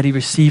revelation that he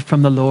received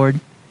from the Lord,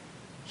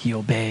 he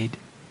obeyed.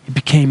 He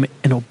became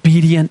an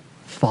obedient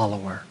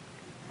follower.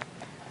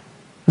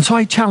 And so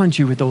I challenge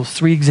you with those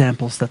 3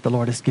 examples that the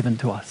Lord has given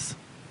to us.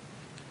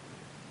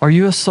 Are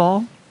you a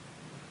Saul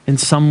in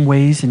some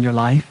ways in your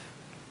life?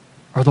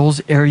 Are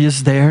those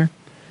areas there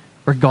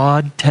where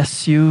God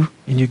tests you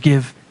and you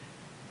give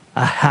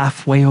a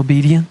halfway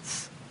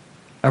obedience,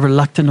 a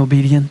reluctant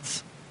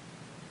obedience?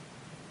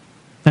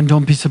 Then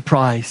don't be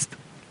surprised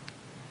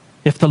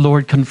if the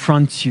Lord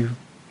confronts you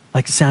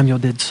like Samuel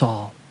did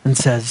Saul and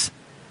says,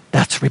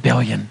 that's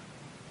rebellion.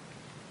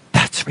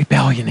 That's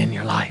rebellion in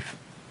your life.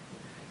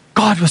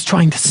 God was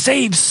trying to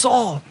save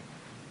Saul.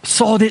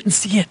 Saul didn't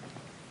see it.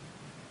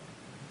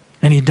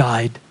 And he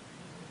died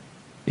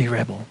a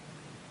rebel.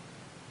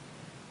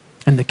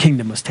 And the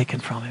kingdom was taken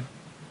from him.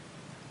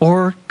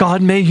 Or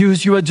God may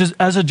use you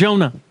as a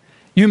Jonah.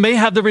 You may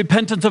have the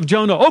repentance of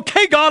Jonah.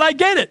 Okay, God, I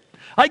get it.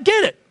 I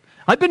get it.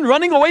 I've been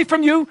running away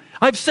from you.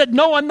 I've said,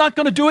 no, I'm not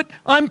going to do it.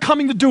 I'm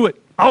coming to do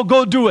it. I'll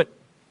go do it.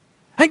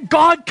 And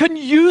God can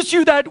use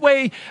you that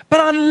way.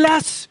 But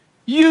unless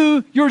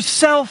you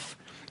yourself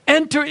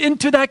enter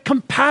into that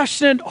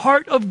compassionate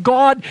heart of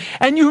God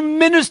and you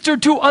minister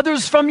to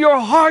others from your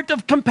heart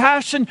of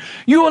compassion,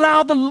 you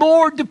allow the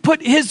Lord to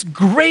put his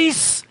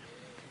grace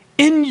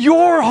in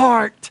your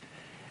heart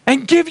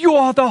and give you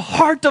all the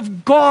heart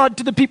of God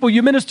to the people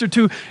you minister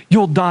to,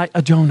 you'll die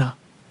a Jonah.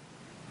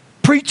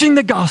 Preaching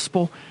the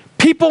gospel,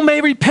 people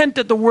may repent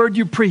at the word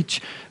you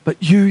preach,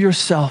 but you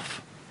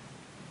yourself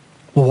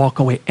will walk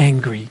away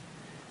angry,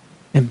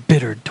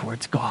 embittered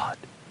towards God.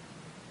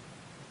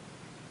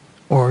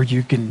 Or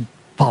you can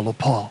follow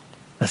Paul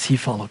as he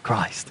followed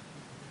Christ.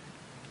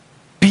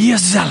 Be a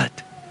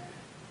zealot.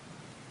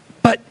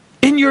 But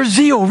in your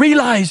zeal,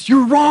 realize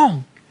you're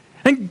wrong.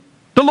 And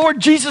the Lord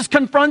Jesus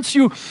confronts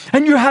you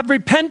and you have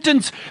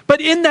repentance.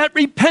 But in that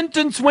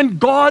repentance, when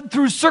God,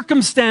 through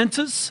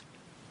circumstances,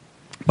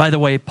 By the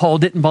way, Paul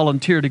didn't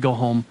volunteer to go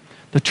home.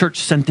 The church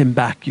sent him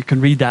back. You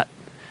can read that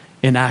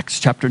in Acts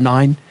chapter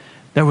 9.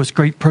 There was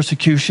great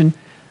persecution,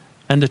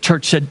 and the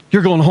church said,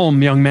 "You're going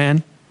home, young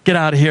man. Get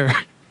out of here.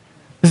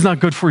 This is not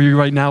good for you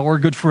right now or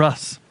good for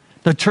us."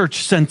 The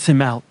church sends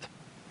him out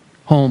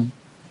home,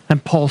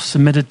 and Paul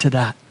submitted to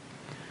that.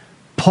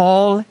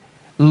 Paul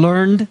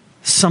learned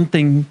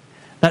something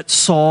that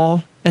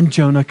Saul and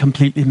Jonah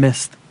completely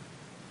missed.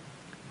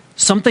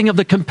 Something of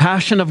the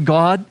compassion of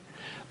God,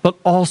 but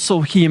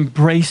also he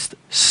embraced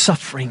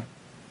suffering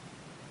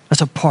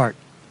as a part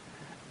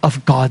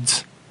of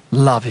God's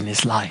love in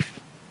his life.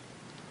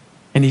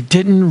 And he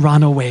didn't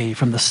run away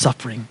from the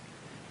suffering.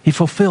 He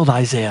fulfilled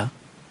Isaiah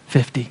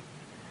 50.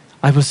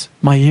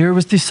 My ear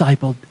was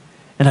discipled,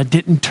 and I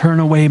didn't turn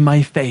away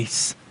my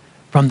face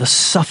from the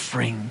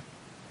suffering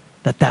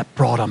that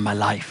brought on my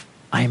life.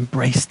 I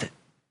embraced it.